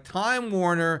company like Time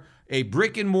Warner, a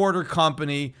brick and mortar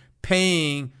company,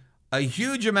 paying a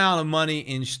huge amount of money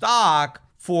in stock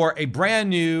for a brand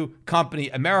new company,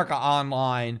 America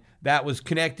Online, that was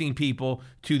connecting people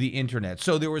to the internet.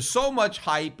 So there was so much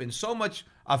hype and so much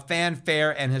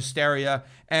fanfare and hysteria,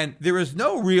 and there was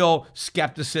no real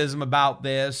skepticism about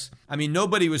this. I mean,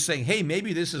 nobody was saying, hey,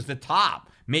 maybe this is the top.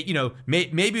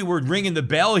 Maybe we're ringing the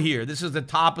bell here. This is the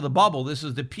top of the bubble. This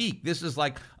is the peak. This is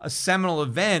like a seminal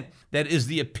event that is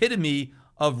the epitome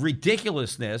of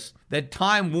ridiculousness, that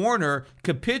Time Warner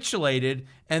capitulated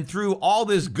and threw all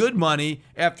this good money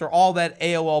after all that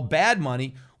AOL bad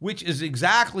money, which is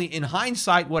exactly, in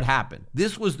hindsight, what happened.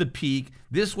 This was the peak.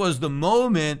 This was the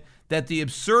moment that the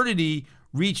absurdity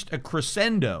reached a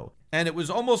crescendo. And it was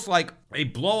almost like a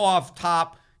blow-off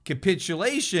top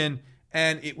capitulation,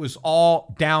 and it was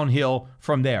all downhill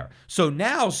from there. So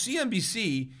now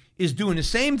CNBC is doing the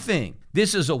same thing.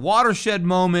 This is a watershed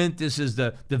moment. This is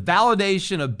the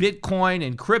validation of Bitcoin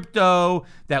and crypto,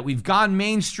 that we've gone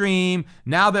mainstream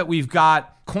now that we've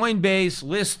got Coinbase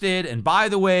listed. And by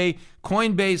the way,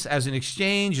 Coinbase as an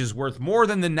exchange is worth more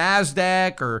than the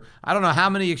NASDAQ, or I don't know how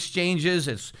many exchanges.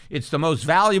 It's the most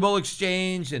valuable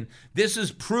exchange. And this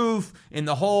is proof in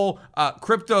the whole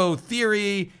crypto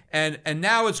theory. And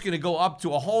now it's going to go up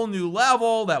to a whole new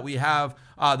level that we have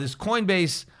this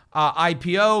Coinbase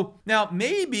IPO. Now,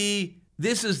 maybe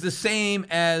this is the same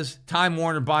as Time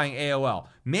Warner buying AOL.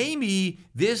 Maybe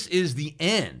this is the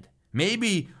end.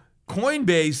 Maybe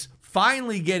Coinbase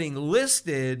finally getting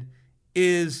listed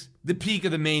is the peak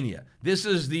of the mania. This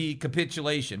is the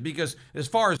capitulation, because as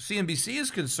far as CNBC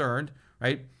is concerned,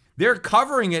 right, they're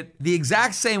covering it the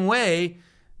exact same way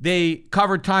they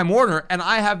covered Time Warner, and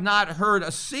I have not heard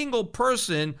a single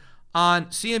person on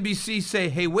CNBC say,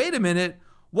 hey, wait a minute,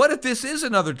 what if this is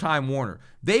another Time Warner?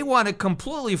 They want to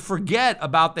completely forget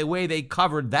about the way they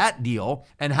covered that deal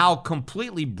and how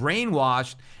completely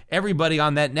brainwashed everybody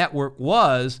on that network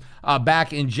was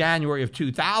back in January of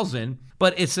 2000.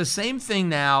 But it's the same thing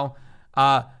now.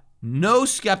 No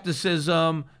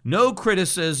skepticism, no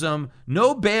criticism,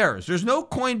 no bears. There's no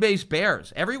Coinbase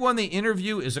bears. Everyone they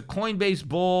interview is a Coinbase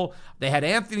bull. They had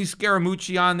Anthony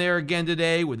Scaramucci on there again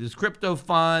today with his crypto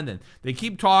fund, and they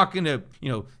keep talking to,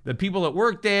 the people that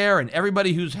work there and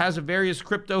everybody who has a various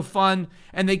crypto fund,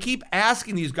 and they keep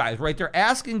asking these guys, right? They're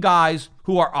asking guys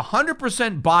who are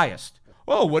 100% biased.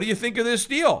 Oh, what do you think of this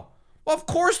deal? Well, of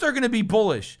course they're going to be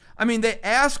bullish. I mean, they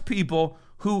ask people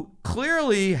who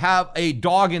clearly have a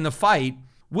dog in the fight,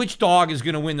 which dog is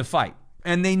going to win the fight.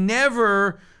 And they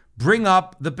never bring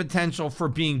up the potential for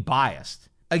being biased.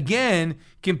 Again,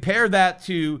 compare that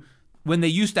to when they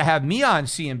used to have me on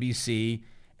CNBC,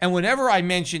 and whenever I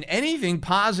mention anything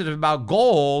positive about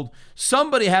gold,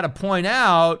 somebody had to point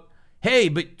out, hey,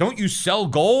 but don't you sell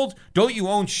gold? Don't you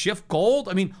own Shift Gold?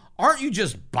 I mean, aren't you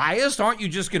just biased? Aren't you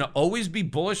just going to always be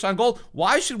bullish on gold?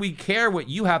 Why should we care what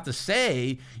you have to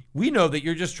say? We know that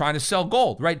you're just trying to sell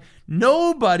gold, right?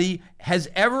 Nobody has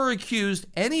ever accused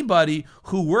anybody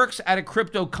who works at a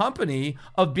crypto company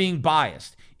of being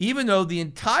biased, even though the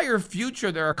entire future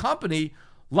of their company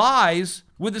lies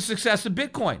with the success of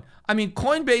Bitcoin. I mean,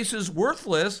 Coinbase is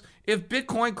worthless if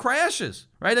Bitcoin crashes,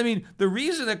 right? I mean, the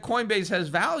reason that Coinbase has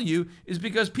value is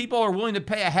because people are willing to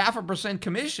pay a 0.5%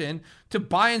 commission to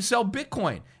buy and sell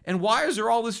Bitcoin. And why is there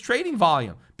all this trading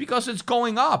volume? Because it's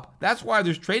going up. That's why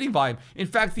there's trading volume. In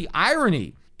fact, the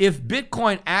irony, if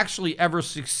Bitcoin actually ever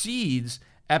succeeds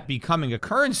at becoming a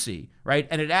currency, right,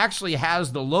 and it actually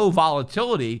has the low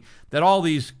volatility that all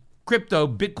these crypto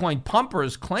Bitcoin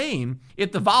pumpers claim,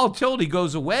 if the volatility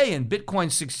goes away and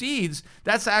Bitcoin succeeds,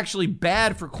 that's actually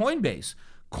bad for Coinbase.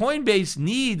 Coinbase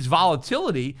needs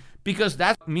volatility because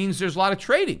that means there's a lot of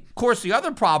trading. Of course, the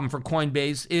other problem for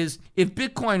Coinbase is if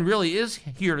Bitcoin really is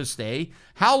here to stay,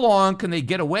 how long can they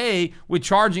get away with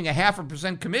charging a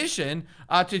 0.5% commission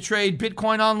to trade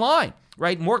Bitcoin online,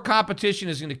 right? More competition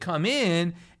is going to come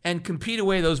in and compete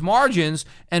away those margins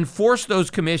and force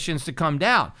those commissions to come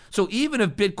down. So even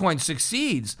if Bitcoin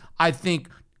succeeds, I think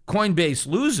Coinbase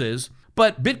loses,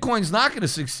 but Bitcoin's not going to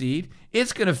succeed.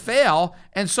 It's going to fail,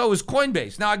 and so is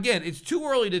Coinbase. Now, again, it's too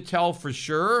early to tell for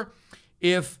sure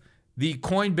if the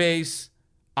Coinbase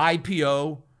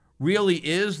IPO really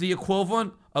is the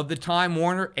equivalent of the Time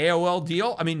Warner AOL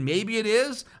deal. I mean, maybe it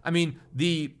is. I mean,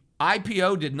 the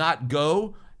IPO did not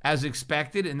go as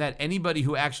expected, and that anybody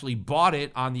who actually bought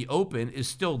it on the open is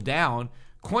still down.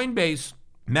 Coinbase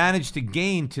managed to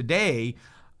gain today,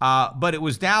 but it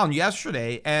was down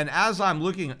yesterday. And as I'm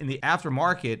looking in the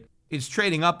aftermarket, it's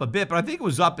trading up a bit, but I think it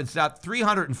was up. It's at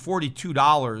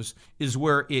 $342 is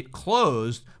where it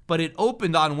closed, but it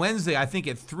opened on Wednesday, I think,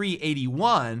 at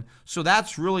 $381. So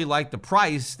that's really like the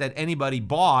price that anybody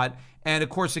bought. And of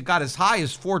course, it got as high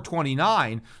as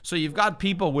 $429. So you've got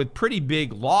people with pretty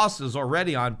big losses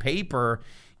already on paper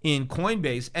in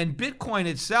Coinbase. And Bitcoin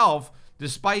itself,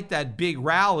 despite that big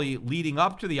rally leading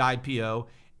up to the IPO,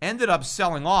 ended up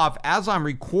selling off. As I'm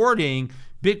recording,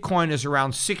 Bitcoin is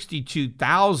around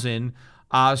 62,000.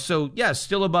 So yes,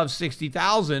 still above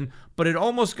 60,000, but it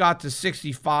almost got to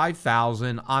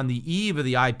 65,000 on the eve of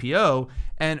the IPO.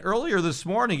 And earlier this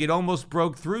morning, it almost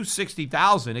broke through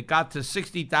 60,000. It got to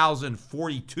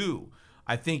 60,042,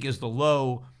 I think, is the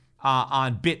low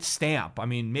on Bitstamp. I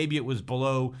mean, maybe it was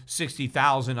below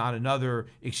 60,000 on another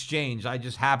exchange. I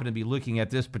just happen to be looking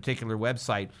at this particular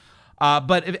website.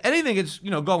 But if anything, it's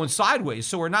going sideways.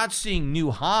 So we're not seeing new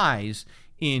highs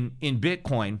in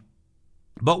Bitcoin.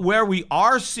 But where we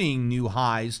are seeing new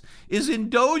highs is in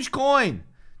Dogecoin.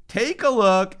 Take a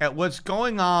look at what's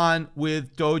going on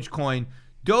with Dogecoin.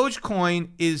 Dogecoin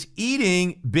is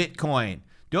eating Bitcoin.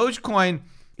 Dogecoin,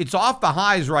 it's off the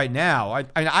highs right now.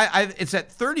 It's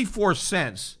at 34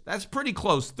 cents. That's pretty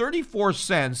close. 34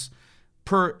 cents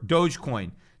per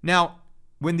Dogecoin. Now,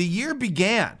 when the year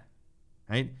began,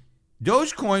 right,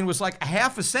 Dogecoin was like a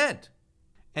half a cent.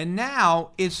 And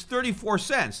now it's 34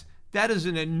 cents. That is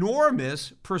an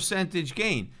enormous percentage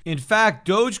gain. In fact,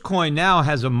 Dogecoin now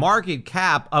has a market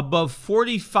cap above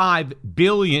 $45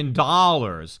 billion.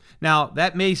 Now,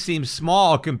 that may seem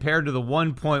small compared to the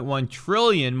 1.1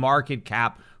 trillion market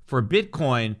cap for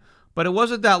Bitcoin, But it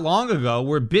wasn't that long ago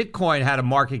where Bitcoin had a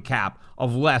market cap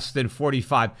of less than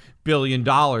 $45 billion.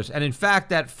 And in fact,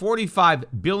 that $45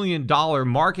 billion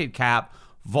market cap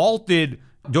vaulted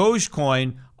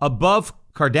Dogecoin above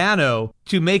Cardano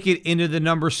to make it into the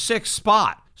number 6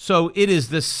 spot. So it is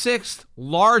the 6th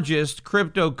largest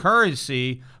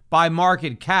cryptocurrency by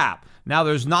market cap. Now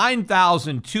there's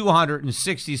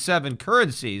 9,267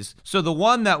 currencies. So the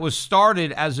one that was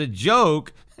started as a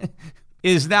joke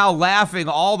is now laughing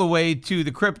all the way to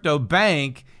the crypto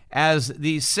bank as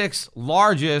the 6th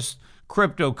largest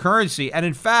cryptocurrency. And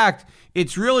in fact,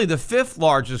 it's really the 5th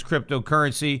largest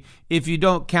cryptocurrency if you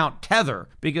don't count Tether,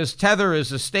 because Tether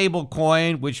is a stable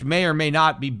coin which may or may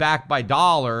not be backed by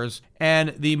dollars.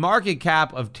 And the market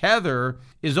cap of Tether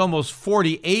is almost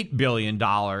 $48 billion.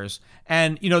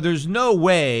 And, there's no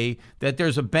way that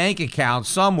there's a bank account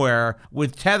somewhere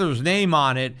with Tether's name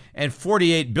on it and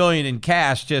 $48 billion in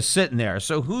cash just sitting there.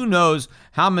 So who knows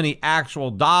how many actual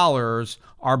dollars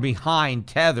are behind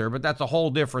Tether, but that's a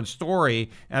whole different story.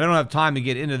 And I don't have time to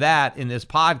get into that in this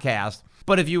podcast.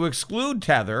 But if you exclude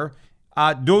Tether,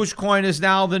 Dogecoin is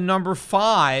now the number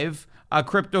 5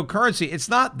 cryptocurrency. It's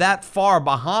not that far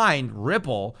behind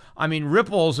Ripple. I mean,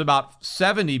 Ripple's about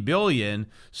 70 billion.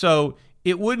 So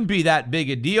it wouldn't be that big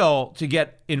a deal to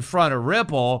get in front of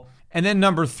Ripple. And then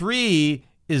number 3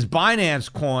 is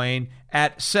Binance Coin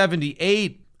at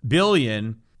 78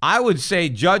 billion. I would say,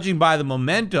 judging by the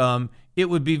momentum, it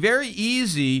would be very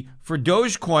easy for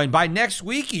Dogecoin by next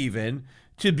week even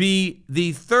to be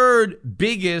the 3rd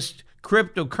biggest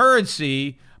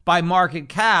cryptocurrency by market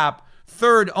cap,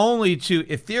 3rd only to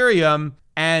Ethereum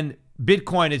and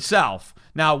Bitcoin itself.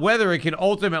 Now, whether it can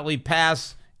ultimately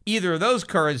pass either of those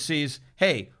currencies,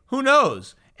 hey, who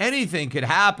knows? Anything could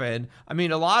happen. I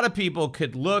mean, a lot of people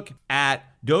could look at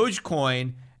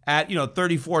Dogecoin at,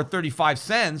 34, 35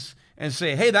 cents and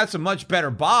say, hey, that's a much better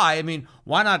buy. I mean,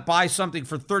 why not buy something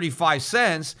for 35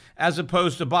 cents as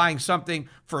opposed to buying something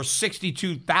for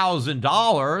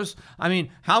 $62,000? I mean,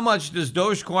 how much does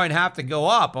Dogecoin have to go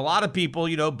up? A lot of people,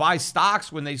 buy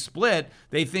stocks when they split.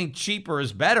 They think cheaper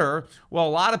is better. Well,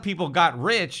 a lot of people got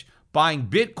rich buying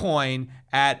Bitcoin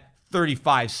at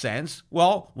 35 cents.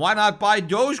 Well, why not buy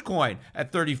Dogecoin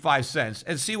at 35 cents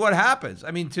and see what happens? I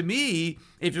mean, to me,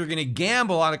 if you're going to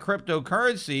gamble on a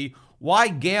cryptocurrency, why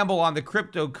gamble on the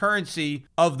cryptocurrency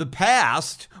of the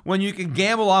past when you can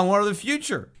gamble on one of the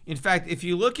future? In fact, if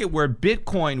you look at where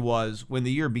Bitcoin was when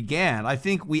the year began, I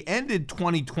think we ended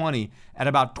 2020 at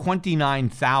about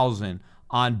 29,000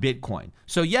 on Bitcoin.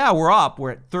 So yeah, we're up. We're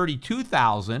at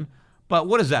 32,000. But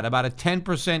what is that, about a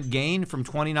 10% gain from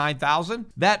 29,000?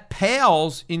 That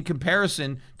pales in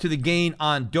comparison to the gain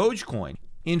on Dogecoin.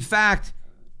 In fact,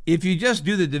 if you just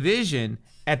do the division,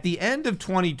 at the end of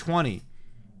 2020,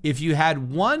 if you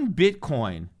had one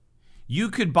Bitcoin, you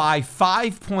could buy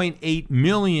 5.8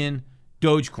 million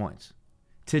Dogecoins.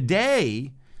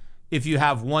 Today, if you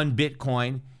have one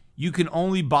Bitcoin, you can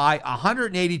only buy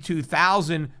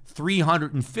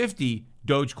 182,350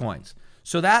 Dogecoins.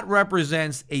 So that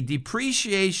represents a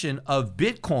depreciation of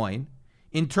Bitcoin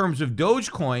in terms of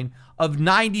Dogecoin of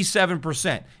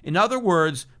 97%. In other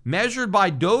words, measured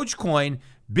by Dogecoin,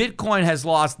 Bitcoin has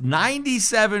lost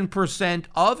 97%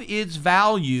 of its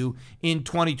value in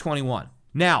 2021.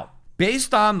 Now,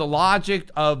 based on the logic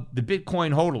of the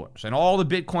Bitcoin hodlers and all the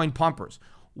Bitcoin pumpers,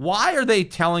 why are they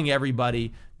telling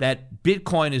everybody that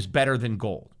Bitcoin is better than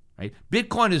gold, right?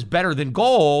 Bitcoin is better than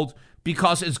gold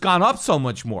because it's gone up so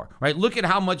much more, right? Look at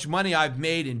how much money I've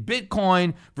made in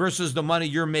Bitcoin versus the money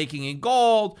you're making in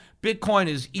gold. Bitcoin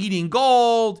is eating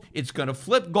gold. It's going to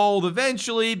flip gold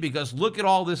eventually because look at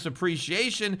all this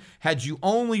appreciation. Had you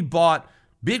only bought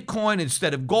Bitcoin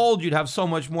instead of gold, you'd have so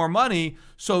much more money.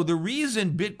 So the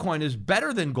reason Bitcoin is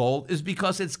better than gold is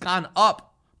because it's gone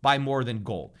up by more than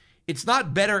gold. It's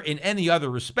not better in any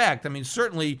other respect. I mean,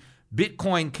 certainly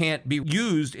Bitcoin can't be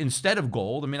used instead of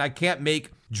gold. I mean, I can't make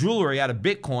jewelry out of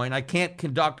Bitcoin. I can't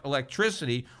conduct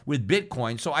electricity with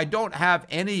Bitcoin. So I don't have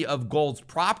any of gold's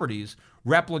properties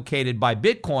replicated by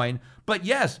Bitcoin. But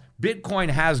yes, Bitcoin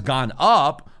has gone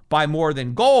up by more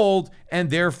than gold, and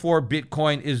therefore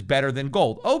Bitcoin is better than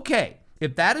gold. Okay,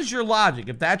 if that is your logic,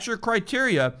 if that's your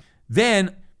criteria,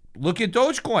 then look at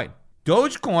Dogecoin.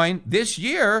 Dogecoin this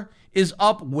year is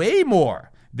up way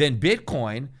more than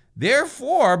Bitcoin.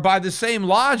 Therefore, by the same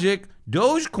logic,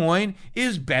 Dogecoin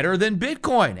is better than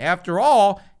Bitcoin. After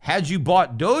all, had you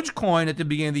bought Dogecoin at the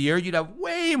beginning of the year, you'd have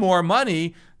way more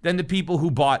money than the people who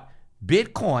bought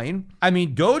Bitcoin. I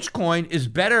mean, Dogecoin is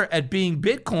better at being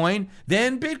Bitcoin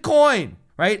than Bitcoin,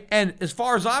 right? And as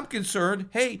far as I'm concerned,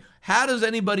 hey, how does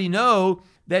anybody know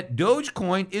that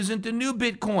Dogecoin isn't the new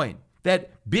Bitcoin?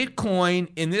 that Bitcoin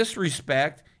in this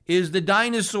respect is the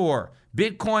dinosaur.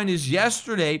 Bitcoin is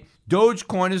yesterday,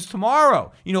 Dogecoin is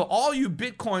tomorrow. You know, all you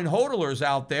Bitcoin hodlers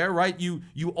out there, right? You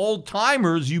old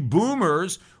timers, you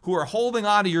boomers who are holding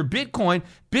on to your Bitcoin.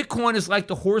 Bitcoin is like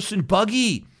the horse and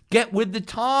buggy. Get with the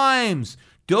times.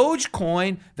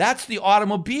 Dogecoin, that's the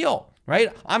automobile,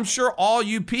 right? I'm sure all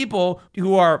you people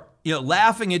who are,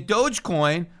 laughing at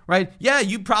Dogecoin, right? Yeah,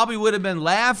 you probably would have been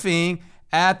laughing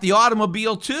at the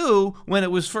automobile too when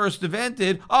it was first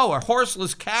invented. Oh, a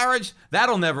horseless carriage,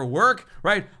 that'll never work,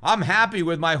 right? I'm happy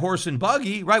with my horse and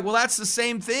buggy, right? Well, that's the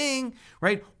same thing,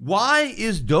 right? Why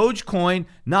is Dogecoin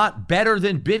not better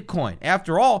than Bitcoin?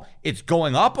 After all, it's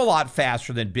going up a lot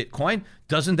faster than Bitcoin.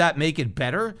 Doesn't that make it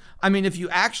better? I mean, if you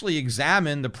actually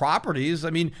examine the properties,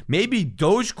 maybe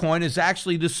Dogecoin is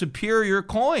actually the superior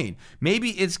coin.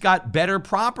 Maybe it's got better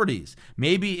properties.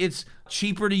 Maybe it's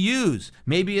cheaper to use.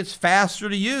 Maybe it's faster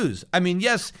to use.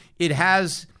 Yes, it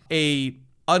has a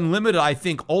unlimited, I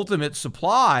think, ultimate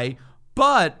supply,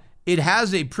 but it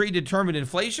has a predetermined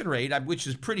inflation rate, which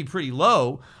is pretty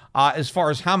low as far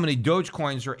as how many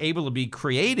Dogecoins are able to be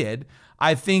created.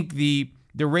 I think the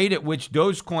rate at which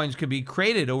Dogecoins could be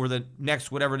created over the next,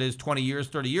 whatever it is, 20 years,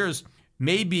 30 years,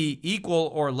 may be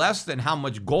equal or less than how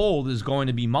much gold is going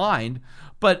to be mined.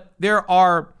 But there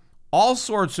are all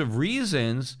sorts of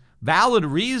reasons, valid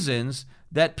reasons,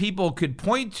 that people could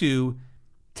point to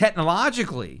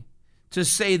technologically to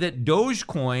say that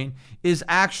Dogecoin is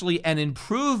actually an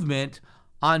improvement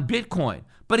on Bitcoin.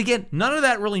 But again, none of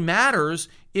that really matters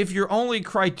if your only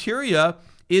criteria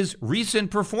is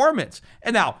recent performance.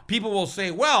 And now people will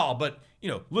say, well, but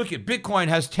look at Bitcoin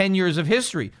has 10 years of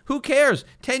history. Who cares?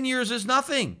 10 years is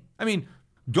nothing.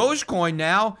 Dogecoin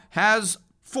now has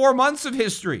 4 months of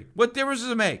history. What difference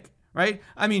does it make, right?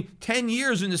 10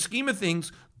 years in the scheme of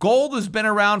things, gold has been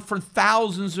around for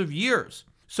thousands of years.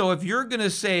 So if you're going to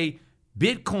say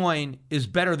Bitcoin is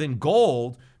better than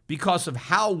gold because of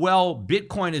how well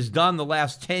Bitcoin has done the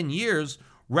last 10 years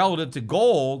relative to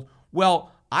gold,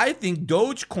 well, I think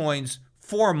Dogecoin's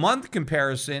 4-month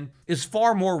comparison is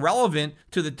far more relevant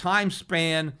to the time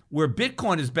span where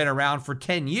Bitcoin has been around for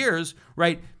 10 years,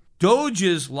 right?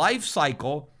 Doge's life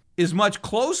cycle is much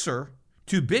closer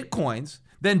to Bitcoin's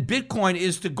than Bitcoin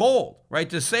is to gold, right?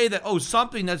 To say that,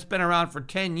 something that's been around for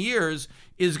 10 years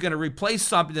is going to replace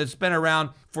something that's been around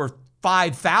for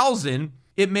 5,000,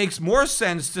 it makes more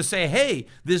sense to say, hey,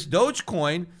 this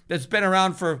Dogecoin that's been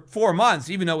around for 4 months,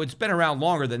 even though it's been around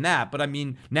longer than that, but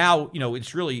now,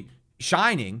 it's really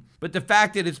shining. But the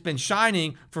fact that it's been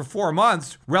shining for 4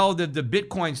 months relative to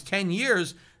Bitcoin's 10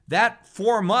 years, that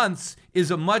 4 months is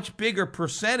a much bigger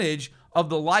percentage of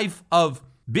the life of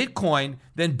Bitcoin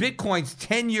than Bitcoin's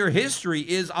 10-year history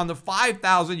is on the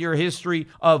 5,000-year history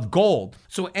of gold.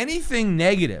 So anything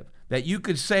negative that you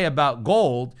could say about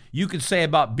gold, you could say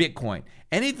about Bitcoin.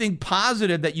 Anything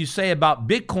positive that you say about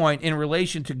Bitcoin in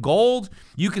relation to gold,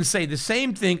 you can say the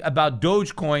same thing about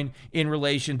Dogecoin in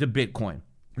relation to Bitcoin.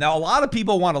 Now, a lot of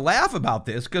people want to laugh about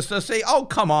this because they'll say, oh,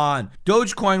 come on,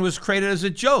 Dogecoin was created as a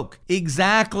joke.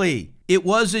 Exactly. It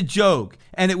was a joke,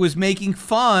 and it was making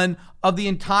fun of the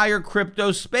entire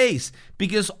crypto space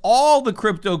because all the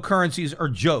cryptocurrencies are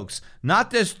jokes, not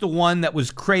just the one that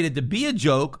was created to be a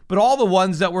joke, but all the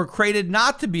ones that were created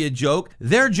not to be a joke,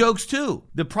 they're jokes too.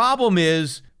 The problem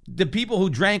is the people who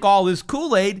drank all this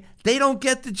Kool-Aid, they don't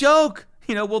get the joke.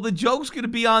 The joke's going to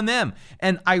be on them.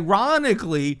 And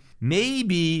ironically,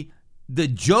 maybe the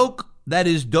joke that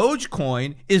is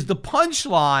Dogecoin is the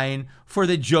punchline for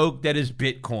the joke that is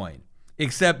Bitcoin.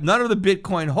 Except none of the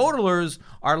Bitcoin hodlers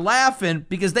are laughing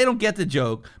because they don't get the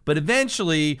joke. But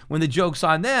eventually, when the joke's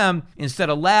on them,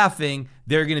 instead of laughing,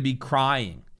 they're going to be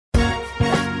crying.